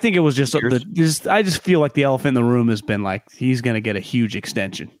 I think it was just I just feel like the elephant in the room has been like he's going to get a huge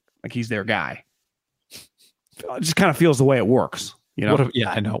extension. Like he's their guy. It just kind of feels the way it works. You know?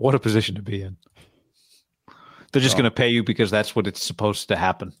 I know. What a position to be in. They're just going to pay you because that's what it's supposed to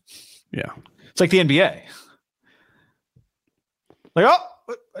happen. Yeah. It's like the NBA. Like, I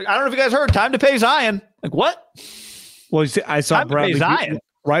don't know if you guys heard. Time to pay Zion. Like, what? Well, I saw Bradley Zion.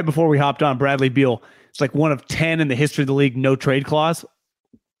 Right before we hopped on, Bradley Beal. It's like one of 10 in the history of the league, no trade clause.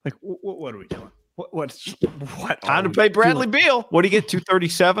 Like, what are we doing? What? Time to pay Bradley Beal. What do you get?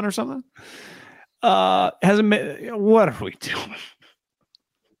 237 or something? Hasn't been. What are we doing?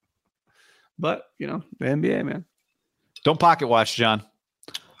 But the NBA, man. Don't pocket watch, John.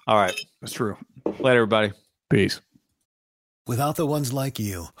 All right, that's true. Later, everybody. Peace. Without the ones like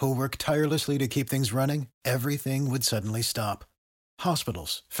you who work tirelessly to keep things running, everything would suddenly stop.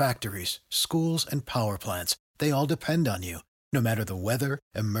 Hospitals, factories, schools, and power plants, they all depend on you. No matter the weather,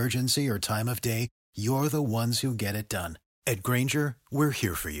 emergency, or time of day, you're the ones who get it done. At Grainger, we're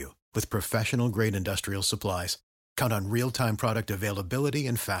here for you with professional-grade industrial supplies. Count on real-time product availability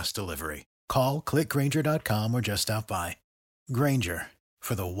and fast delivery. Call, click Grainger.com, or just stop by. Grainger,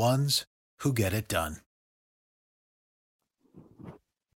 for the ones who get it done.